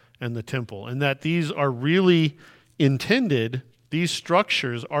tabernacle and the temple, and that these are really intended, these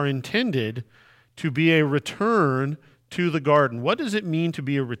structures are intended to be a return to the garden. What does it mean to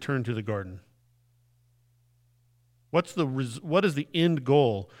be a return to the garden? What is the end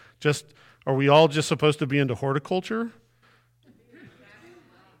goal? Are we all just supposed to be into horticulture?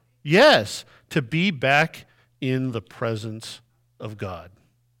 Yes, to be back in the presence of God.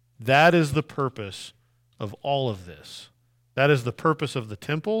 That is the purpose of all of this. That is the purpose of the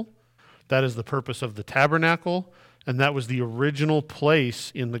temple. That is the purpose of the tabernacle. And that was the original place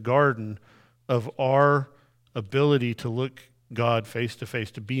in the garden of our ability to look God face to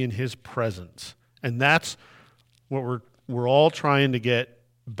face, to be in his presence. And that's what we're all trying to get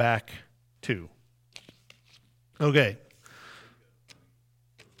back to. Okay.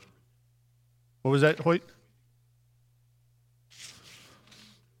 What was that, Hoyt?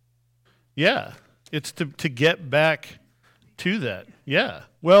 Yeah, it's to get back to that. Yeah.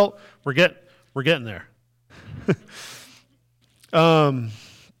 Well, we're getting there.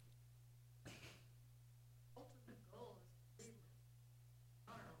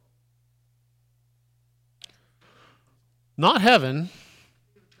 Not heaven,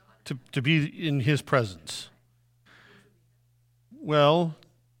 to be in his presence. Well,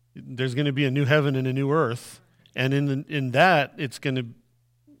 there's going to be a new heaven and a new earth, and in that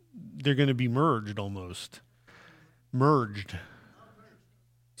they're going to be merged almost. Merged.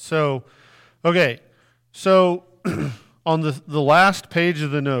 So, okay. So on the last page of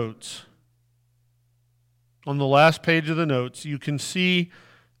the notes, you can see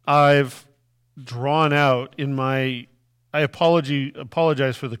I've drawn out in my, I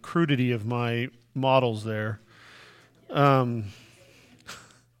apologize for the crudity of my models there.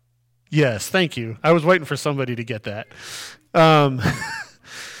 Yes, thank you. I was waiting for somebody to get that.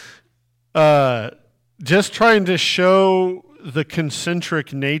 Just trying to show the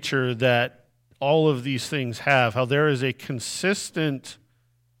concentric nature that all of these things have, how there is a consistent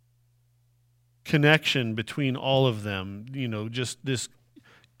connection between all of them, just this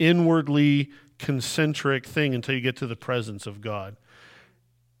inwardly concentric thing until you get to the presence of God.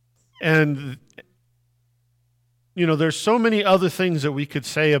 And, there's so many other things that we could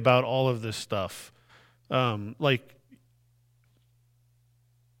say about all of this stuff. Like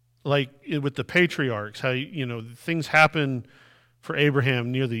with the patriarchs, how, things happen for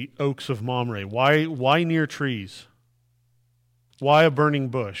Abraham near the oaks of Mamre. Why near trees? Why a burning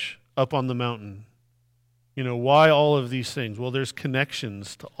bush up on the mountain? Why all of these things? Well, there's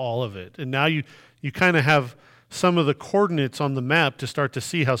connections to all of it. And now you kind of have some of the coordinates on the map to start to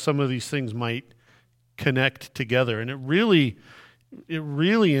see how some of these things might connect together. And it really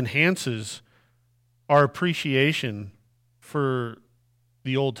enhances our appreciation for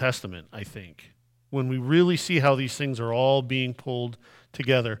the Old Testament, I think, when we really see how these things are all being pulled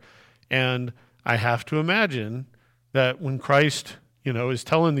together. And I have to imagine that when Christ, is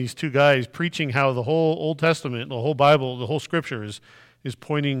telling these two guys, preaching how the whole Old Testament, the whole Bible, the whole Scripture is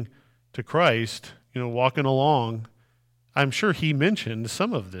pointing to Christ, walking along, I'm sure he mentioned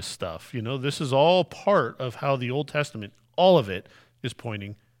some of this stuff. This is all part of how the Old Testament, all of it, is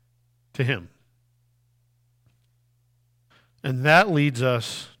pointing to him. And that leads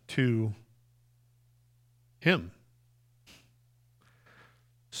us to him.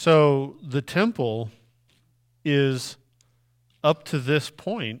 So the temple is, up to this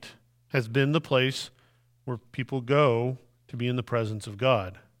point, has been the place where people go to be in the presence of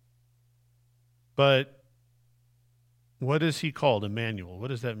God. But what is he called? Emmanuel. What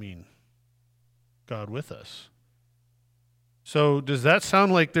does that mean? God with us. So does that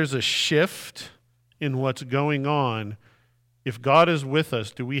sound like there's a shift in what's going on? If God is with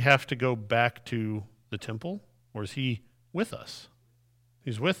us, do we have to go back to the temple? Or is he with us?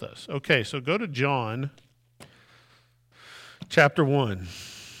 He's with us. Okay, so go to John chapter 1.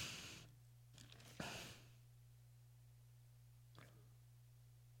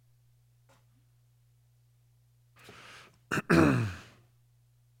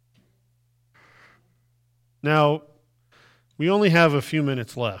 Now, we only have a few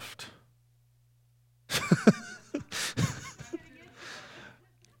minutes left.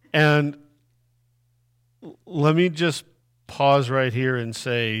 And let me just pause right here and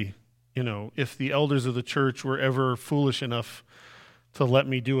say, if the elders of the church were ever foolish enough to let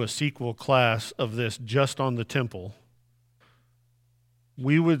me do a sequel class of this just on the temple,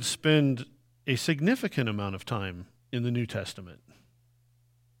 we would spend a significant amount of time in the New Testament.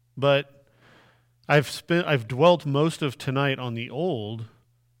 But I've dwelt most of tonight on the Old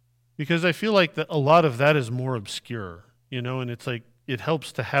because I feel like a lot of that is more obscure, and it's like it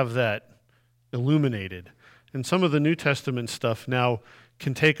helps to have that illuminated. And some of the New Testament stuff now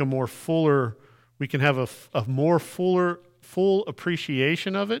can take we can have a more full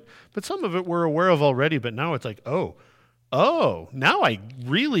appreciation of it, but some of it we're aware of already, but now it's like, oh, now I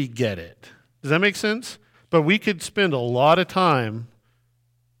really get it. Does that make sense? But we could spend a lot of time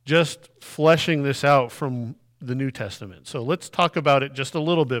just fleshing this out from the New Testament. So let's talk about it just a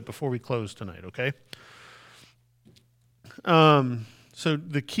little bit before we close tonight, okay? So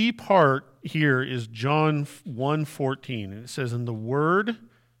the key part here is John 1:14. And it says, "And the Word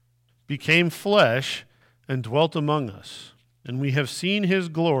became flesh and dwelt among us, and we have seen his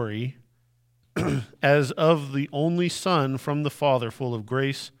glory as of the only Son from the Father, full of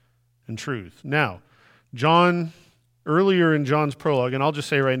grace and truth." Now, John, earlier in John's prologue, and I'll just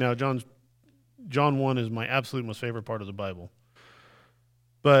say right now, John 1 is my absolute most favorite part of the Bible.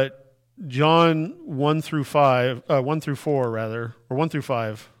 But John 1 through 5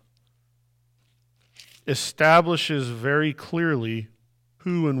 establishes very clearly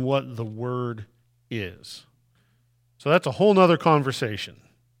who and what the Word is. So that's a whole nother conversation.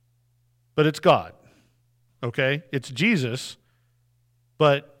 But it's God, okay? It's Jesus,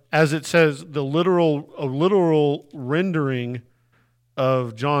 but as it says, a literal rendering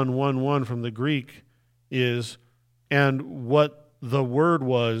of John 1:1 from the Greek is, and what the Word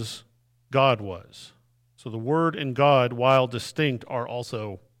was, God was. So the Word and God, while distinct, are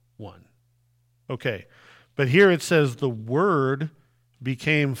also one. Okay, but here it says the Word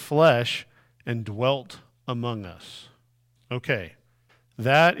became flesh and dwelt among us. Okay,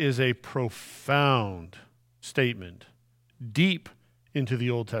 that is a profound statement, deep into the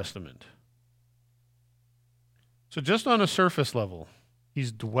Old Testament. So just on a surface level,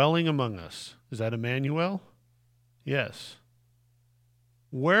 he's dwelling among us. Is that Emmanuel? Yes.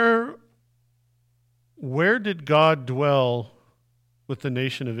 Where did God dwell with the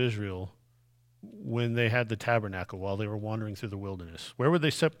nation of Israel when they had the tabernacle while they were wandering through the wilderness? Where would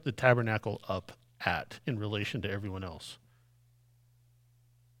they set the tabernacle up at in relation to everyone else?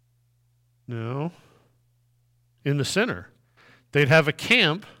 No. In the center. They'd have a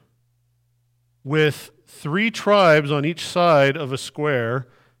camp with 3 tribes on each side of a square,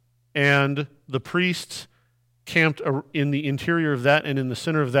 and the priests camped in the interior of that, and in the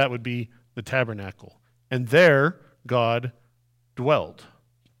center of that would be the tabernacle. And there, God dwelt.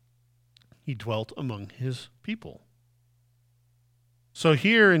 He dwelt among his people. So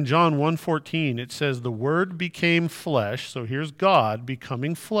here in John 1:14, it says the Word became flesh. So here's God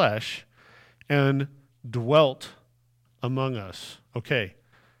becoming flesh and dwelt among us. Okay.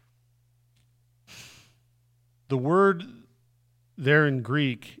 The word there in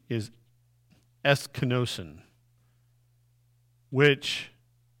Greek is eskenosin, which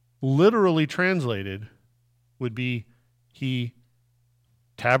literally translated would be he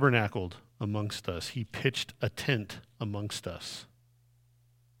tabernacled amongst us. He pitched a tent amongst us.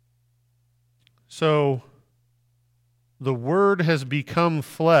 So the Word has become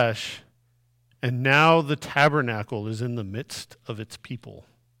flesh, and now the tabernacle is in the midst of its people,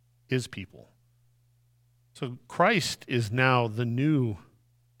 his people. So Christ is now the new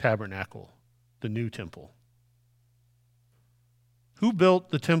tabernacle, the new temple. Who built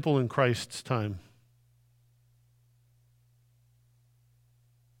the temple in Christ's time?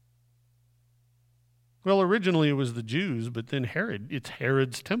 Well, originally it was the Jews, but then it's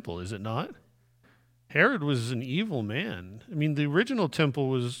Herod's temple, is it not? Herod was an evil man. I mean, the original temple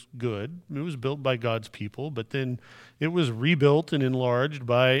was good. It was built by God's people, but then it was rebuilt and enlarged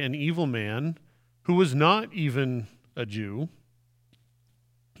by an evil man who was not even a Jew.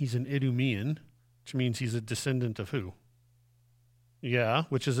 He's an Idumean, which means he's a descendant of who? Yeah,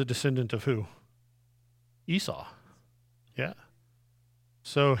 which is a descendant of who? Esau. Yeah.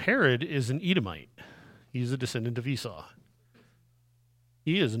 So Herod is an Edomite. He's a descendant of Esau.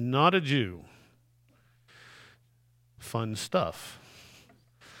 He is not a Jew. Fun stuff.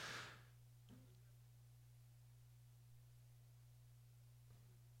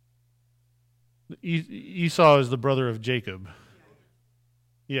 Esau is the brother of Jacob.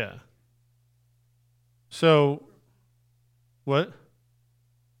 Yeah. So, what?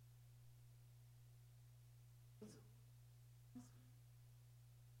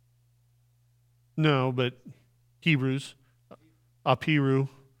 No, but Hebrews, Apiru.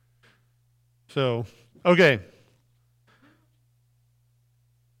 So, okay.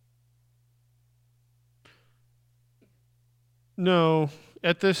 No,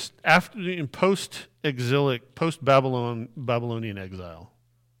 at this after in post-exilic, Babylonian exile.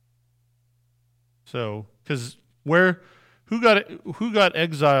 So, because who got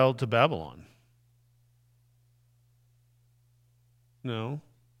exiled to Babylon? No,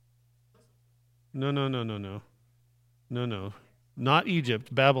 no. Not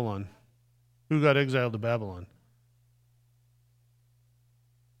Egypt, Babylon. Who got exiled to Babylon?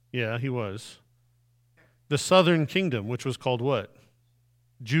 Yeah, he was. The southern kingdom, which was called what?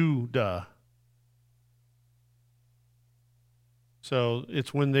 Judah. So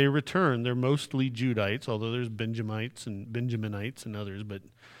it's when they return, they're mostly Judites, although there's Benjaminites and others, but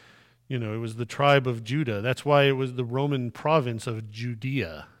it was the tribe of Judah. That's why it was the Roman province of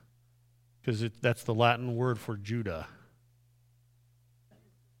Judea, because that's the Latin word for Judah.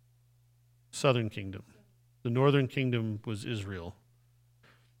 Southern kingdom. The northern kingdom was Israel.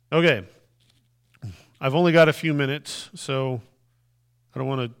 Okay. I've only got a few minutes, so I don't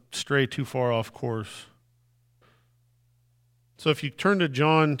want to stray too far off course. So if you turn to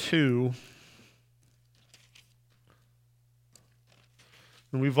John 2,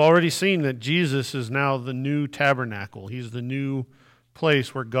 and we've already seen that Jesus is now the new tabernacle. He's the new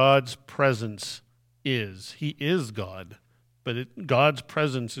place where God's presence is. He is God, but God's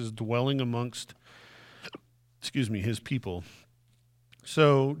presence is dwelling amongst, his people.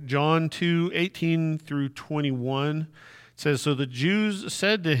 So John 2:18 through 21, it says, so the Jews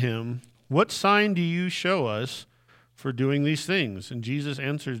said to him, what sign do you show us for doing these things? And Jesus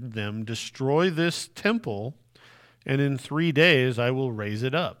answered them, destroy this temple, and in 3 days I will raise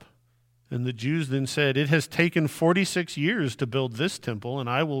it up. And the Jews then said, it has taken 46 years to build this temple,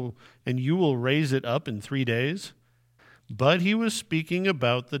 and you will raise it up in 3 days. But he was speaking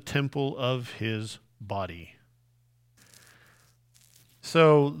about the temple of his body.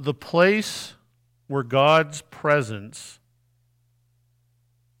 So the place where God's presence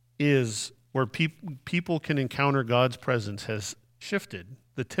is, where people can encounter God's presence, has shifted.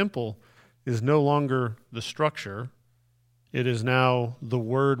 The temple is no longer the structure. It is now the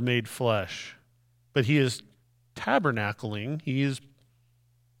Word made flesh. But he is tabernacling. He is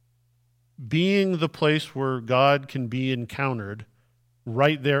being the place where God can be encountered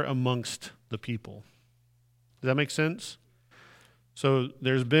right there amongst the people. Does that make sense? So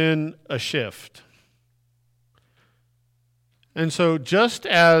there's been a shift. And so just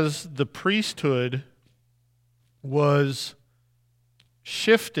as the priesthood was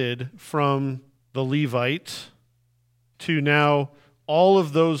shifted from the Levites to now all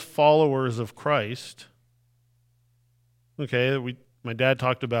of those followers of Christ, okay, my dad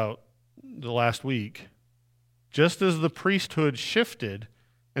talked about the last week, just as the priesthood shifted,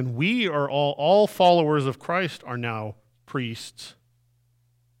 and we are all followers of Christ are now priests,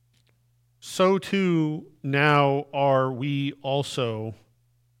 so too now are we also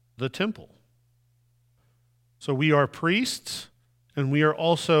the temple. So we are priests, and we are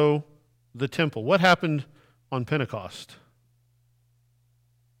also the temple. What happened on Pentecost?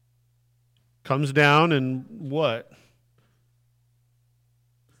 Comes down and what?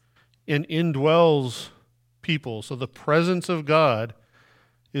 And indwells people. So the presence of God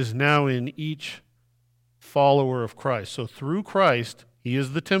is now in each follower of Christ. So through Christ, he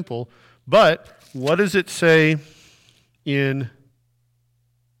is the temple. But what does it say in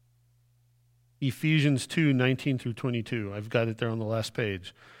Ephesians 2:19 through 22? I've got it there on the last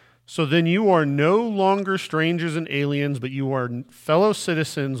page. So then you are no longer strangers and aliens, but you are fellow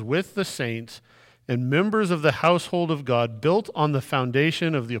citizens with the saints and members of the household of God, built on the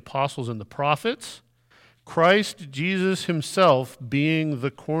foundation of the apostles and the prophets, Christ Jesus himself being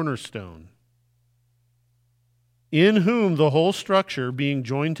the cornerstone, in whom the whole structure, being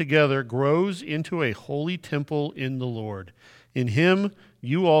joined together, grows into a holy temple in the Lord. In him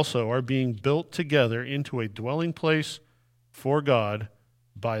you also are being built together into a dwelling place for God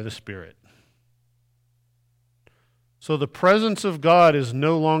by the Spirit. So the presence of God is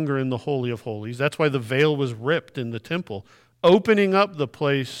no longer in the Holy of Holies. That's why the veil was ripped in the temple, opening up the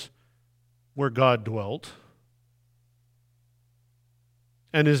place where God dwelt.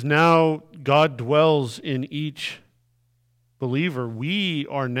 And is now, God dwells in each believer. We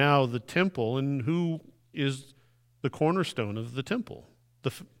are now the temple, and who is the cornerstone of the temple?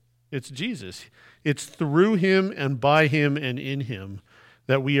 It's Jesus. It's through him and by him and in him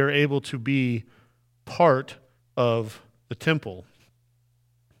that we are able to be part of the temple.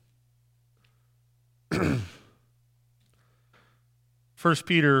 1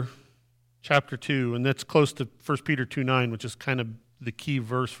 Peter chapter 2, and that's close to 1 Peter 2:9, which is kind of the key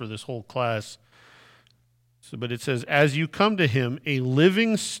verse for this whole class. But it says, as you come to him, a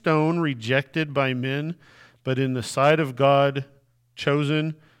living stone rejected by men, but in the sight of God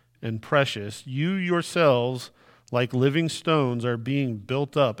chosen and precious, you yourselves, like living stones, are being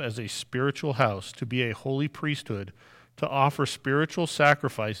built up as a spiritual house to be a holy priesthood, to offer spiritual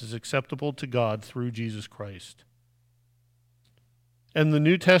sacrifices acceptable to God through Jesus Christ. And the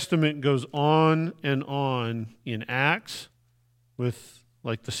New Testament goes on and on in Acts with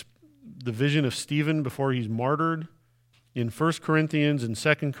like the vision of Stephen before he's martyred, in 1 Corinthians and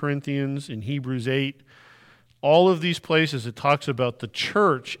 2 Corinthians, in Hebrews 8. All of these places it talks about the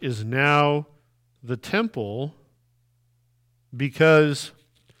church is now the temple because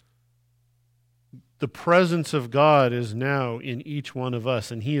the presence of God is now in each one of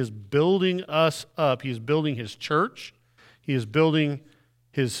us, and he is building us up. He is building his church. He is building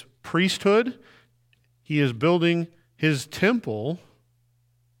his priesthood. He is building his temple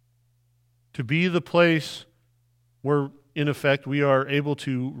to be the place where, in effect, we are able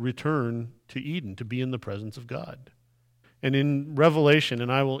to return to Eden, to be in the presence of God. And in Revelation,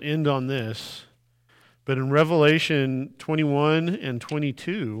 and I will end on this, but in Revelation 21 and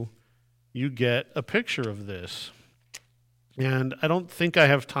 22, you get a picture of this. And I don't think I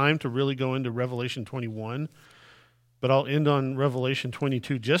have time to really go into Revelation 21, but I'll end on Revelation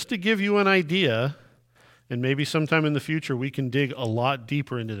 22 just to give you an idea. And maybe sometime in the future we can dig a lot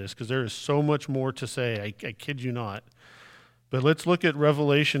deeper into this because there is so much more to say. I kid you not. But let's look at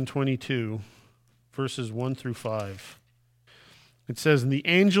Revelation 22, verses 1 through 5. It says, "And the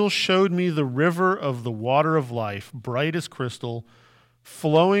angel showed me the river of the water of life, bright as crystal,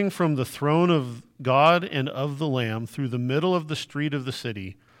 flowing from the throne of God and of the Lamb through the middle of the street of the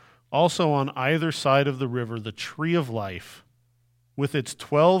city. Also on either side of the river, the tree of life, with its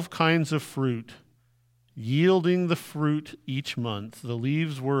 12 kinds of fruit, yielding the fruit each month. The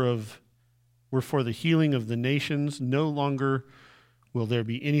leaves were for the healing of the nations. No longer will there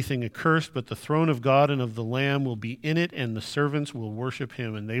be anything accursed, but the throne of God and of the Lamb will be in it, and the servants will worship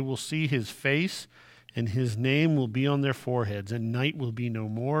him, and they will see his face, and his name will be on their foreheads, and night will be no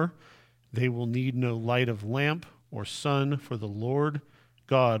more. They will need no light of lamp or sun, for the Lord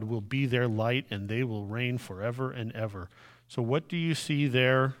God will be their light, and they will reign forever and ever." So what do you see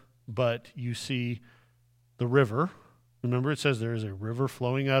there? But you see the river. Remember, it says there is a river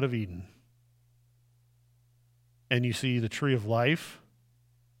flowing out of Eden. And you see the tree of life,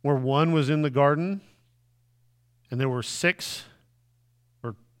 where one was in the garden, and there were 6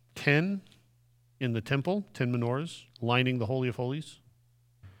 or 10 in the temple, 10 menorahs, lining the Holy of Holies.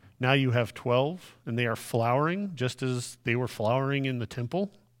 Now you have 12, and they are flowering, just as they were flowering in the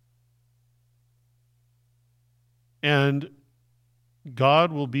temple. And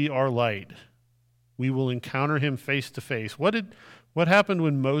God will be our light. We will encounter him face to face. What happened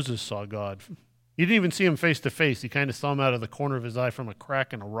when Moses saw God? He didn't even see him face to face. He kind of saw him out of the corner of his eye from a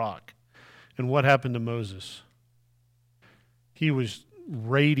crack in a rock. And what happened to Moses? He was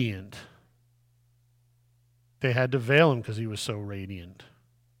radiant. They had to veil him because he was so radiant.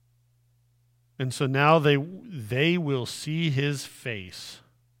 And so now they will see his face.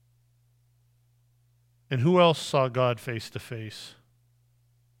 And who else saw God face to face?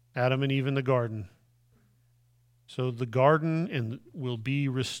 Adam and Eve in the garden. So the garden will be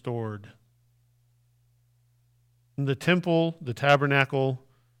restored. And the temple, the tabernacle,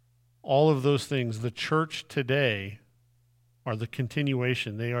 all of those things, the church today are the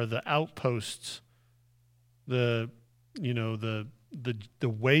continuation. They are the outposts, the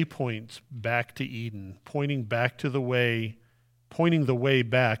waypoints back to Eden, pointing the way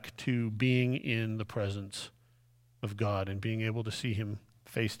back to being in the presence of God and being able to see him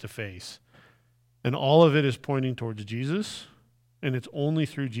face to face. And all of it is pointing towards Jesus, and it's only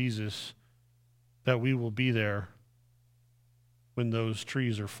through Jesus that we will be there when those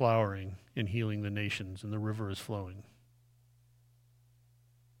trees are flowering and healing the nations and the river is flowing.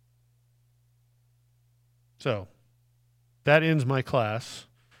 So, that ends my class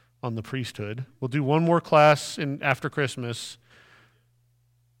on the priesthood. We'll do one more class after Christmas,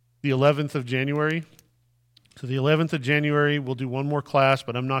 the 11th of January. So the 11th of January, we'll do one more class,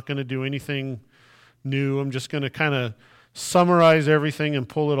 but I'm not going to do anything new. I'm just going to kind of summarize everything and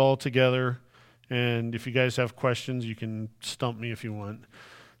pull it all together. And if you guys have questions, you can stump me if you want.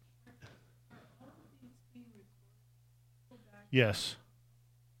 Yes.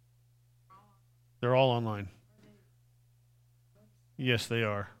 They're all online. Yes, they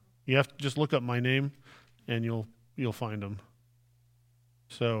are. You have to just look up my name, and you'll find them.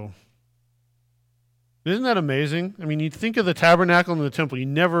 So, isn't that amazing? I mean, you think of the tabernacle and the temple, you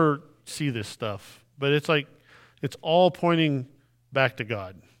never see this stuff, but it's like it's all pointing back to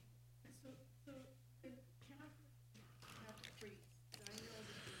God. So the Catholics have priests. I know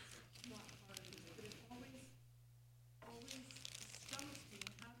that it's not part of it, but it always stumps me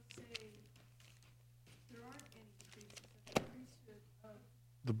how to say there aren't any priests except the priesthood of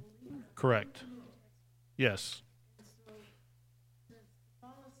The believer. correct. Yes. And so, since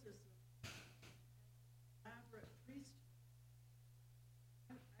Catholicism, elaborate priesthood,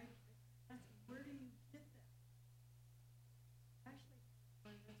 I ask, where do you get that? Actually, that's why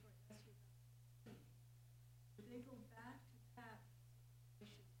I asked you about. Do they go back to that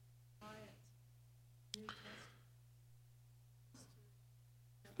situation prior to New Testament?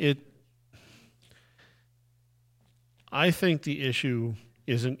 I think the issue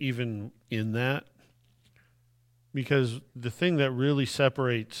isn't even in that, because the thing that really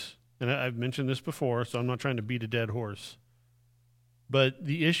separates, and I've mentioned this before, so I'm not trying to beat a dead horse, but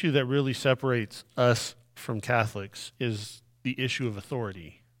the issue that really separates us from Catholics is the issue of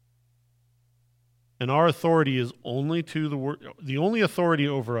authority. And our authority is only to the word. The only authority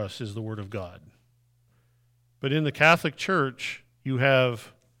over us is the Word of God. But in the Catholic Church, you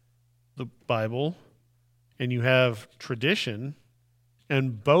have the Bible and you have tradition,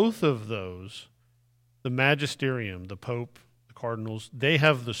 and both of those, the magisterium, the Pope, the cardinals, they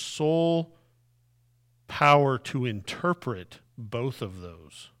have the sole power to interpret both of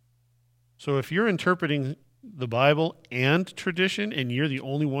those. So if you're interpreting the Bible and tradition and you're the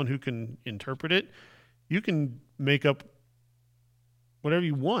only one who can interpret it, you can make up whatever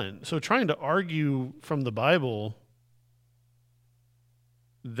you want. So trying to argue from the Bible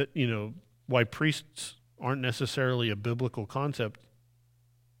that, why priests aren't necessarily a biblical concept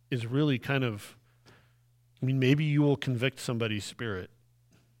is really kind of, maybe you will convict somebody's spirit.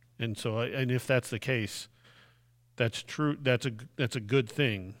 And so, and if that's the case, that's true. That's a good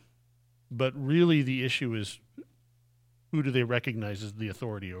thing. But really the issue is, who do they recognize as the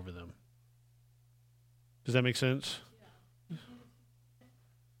authority over them? Does that make sense? Yeah.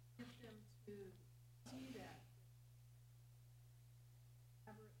 Get them to see that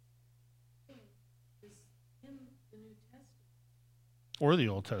aberrant thing is in the New Testament Or the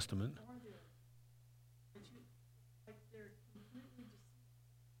Old Testament? or the but you like they're completely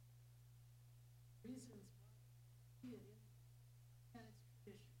deceived. Reasons why you see it in and it's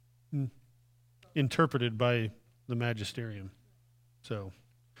tradition. Interpreted by the magisterium. So,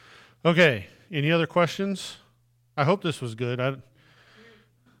 okay. Any other questions? I hope this was good.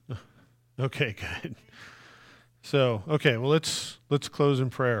 Okay, good. So, okay, well, let's close in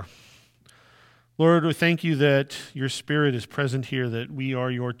prayer. Lord, we thank you that your Spirit is present here, that we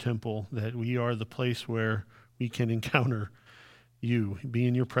are your temple, that we are the place where we can encounter you, be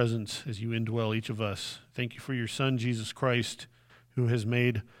in your presence as you indwell each of us. Thank you for your Son, Jesus Christ, who has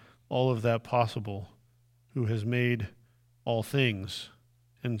made all of that possible, who has made all things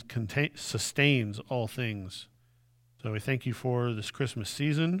and sustains all things. So we thank you for this Christmas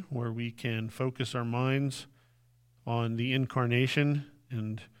season where we can focus our minds on the incarnation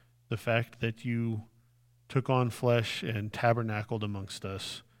and the fact that you took on flesh and tabernacled amongst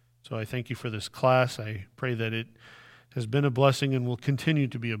us. So I thank you for this class. I pray that it has been a blessing and will continue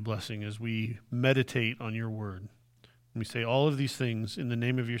to be a blessing as we meditate on your word. And we say all of these things in the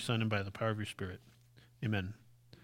name of your Son and by the power of your Spirit. Amen.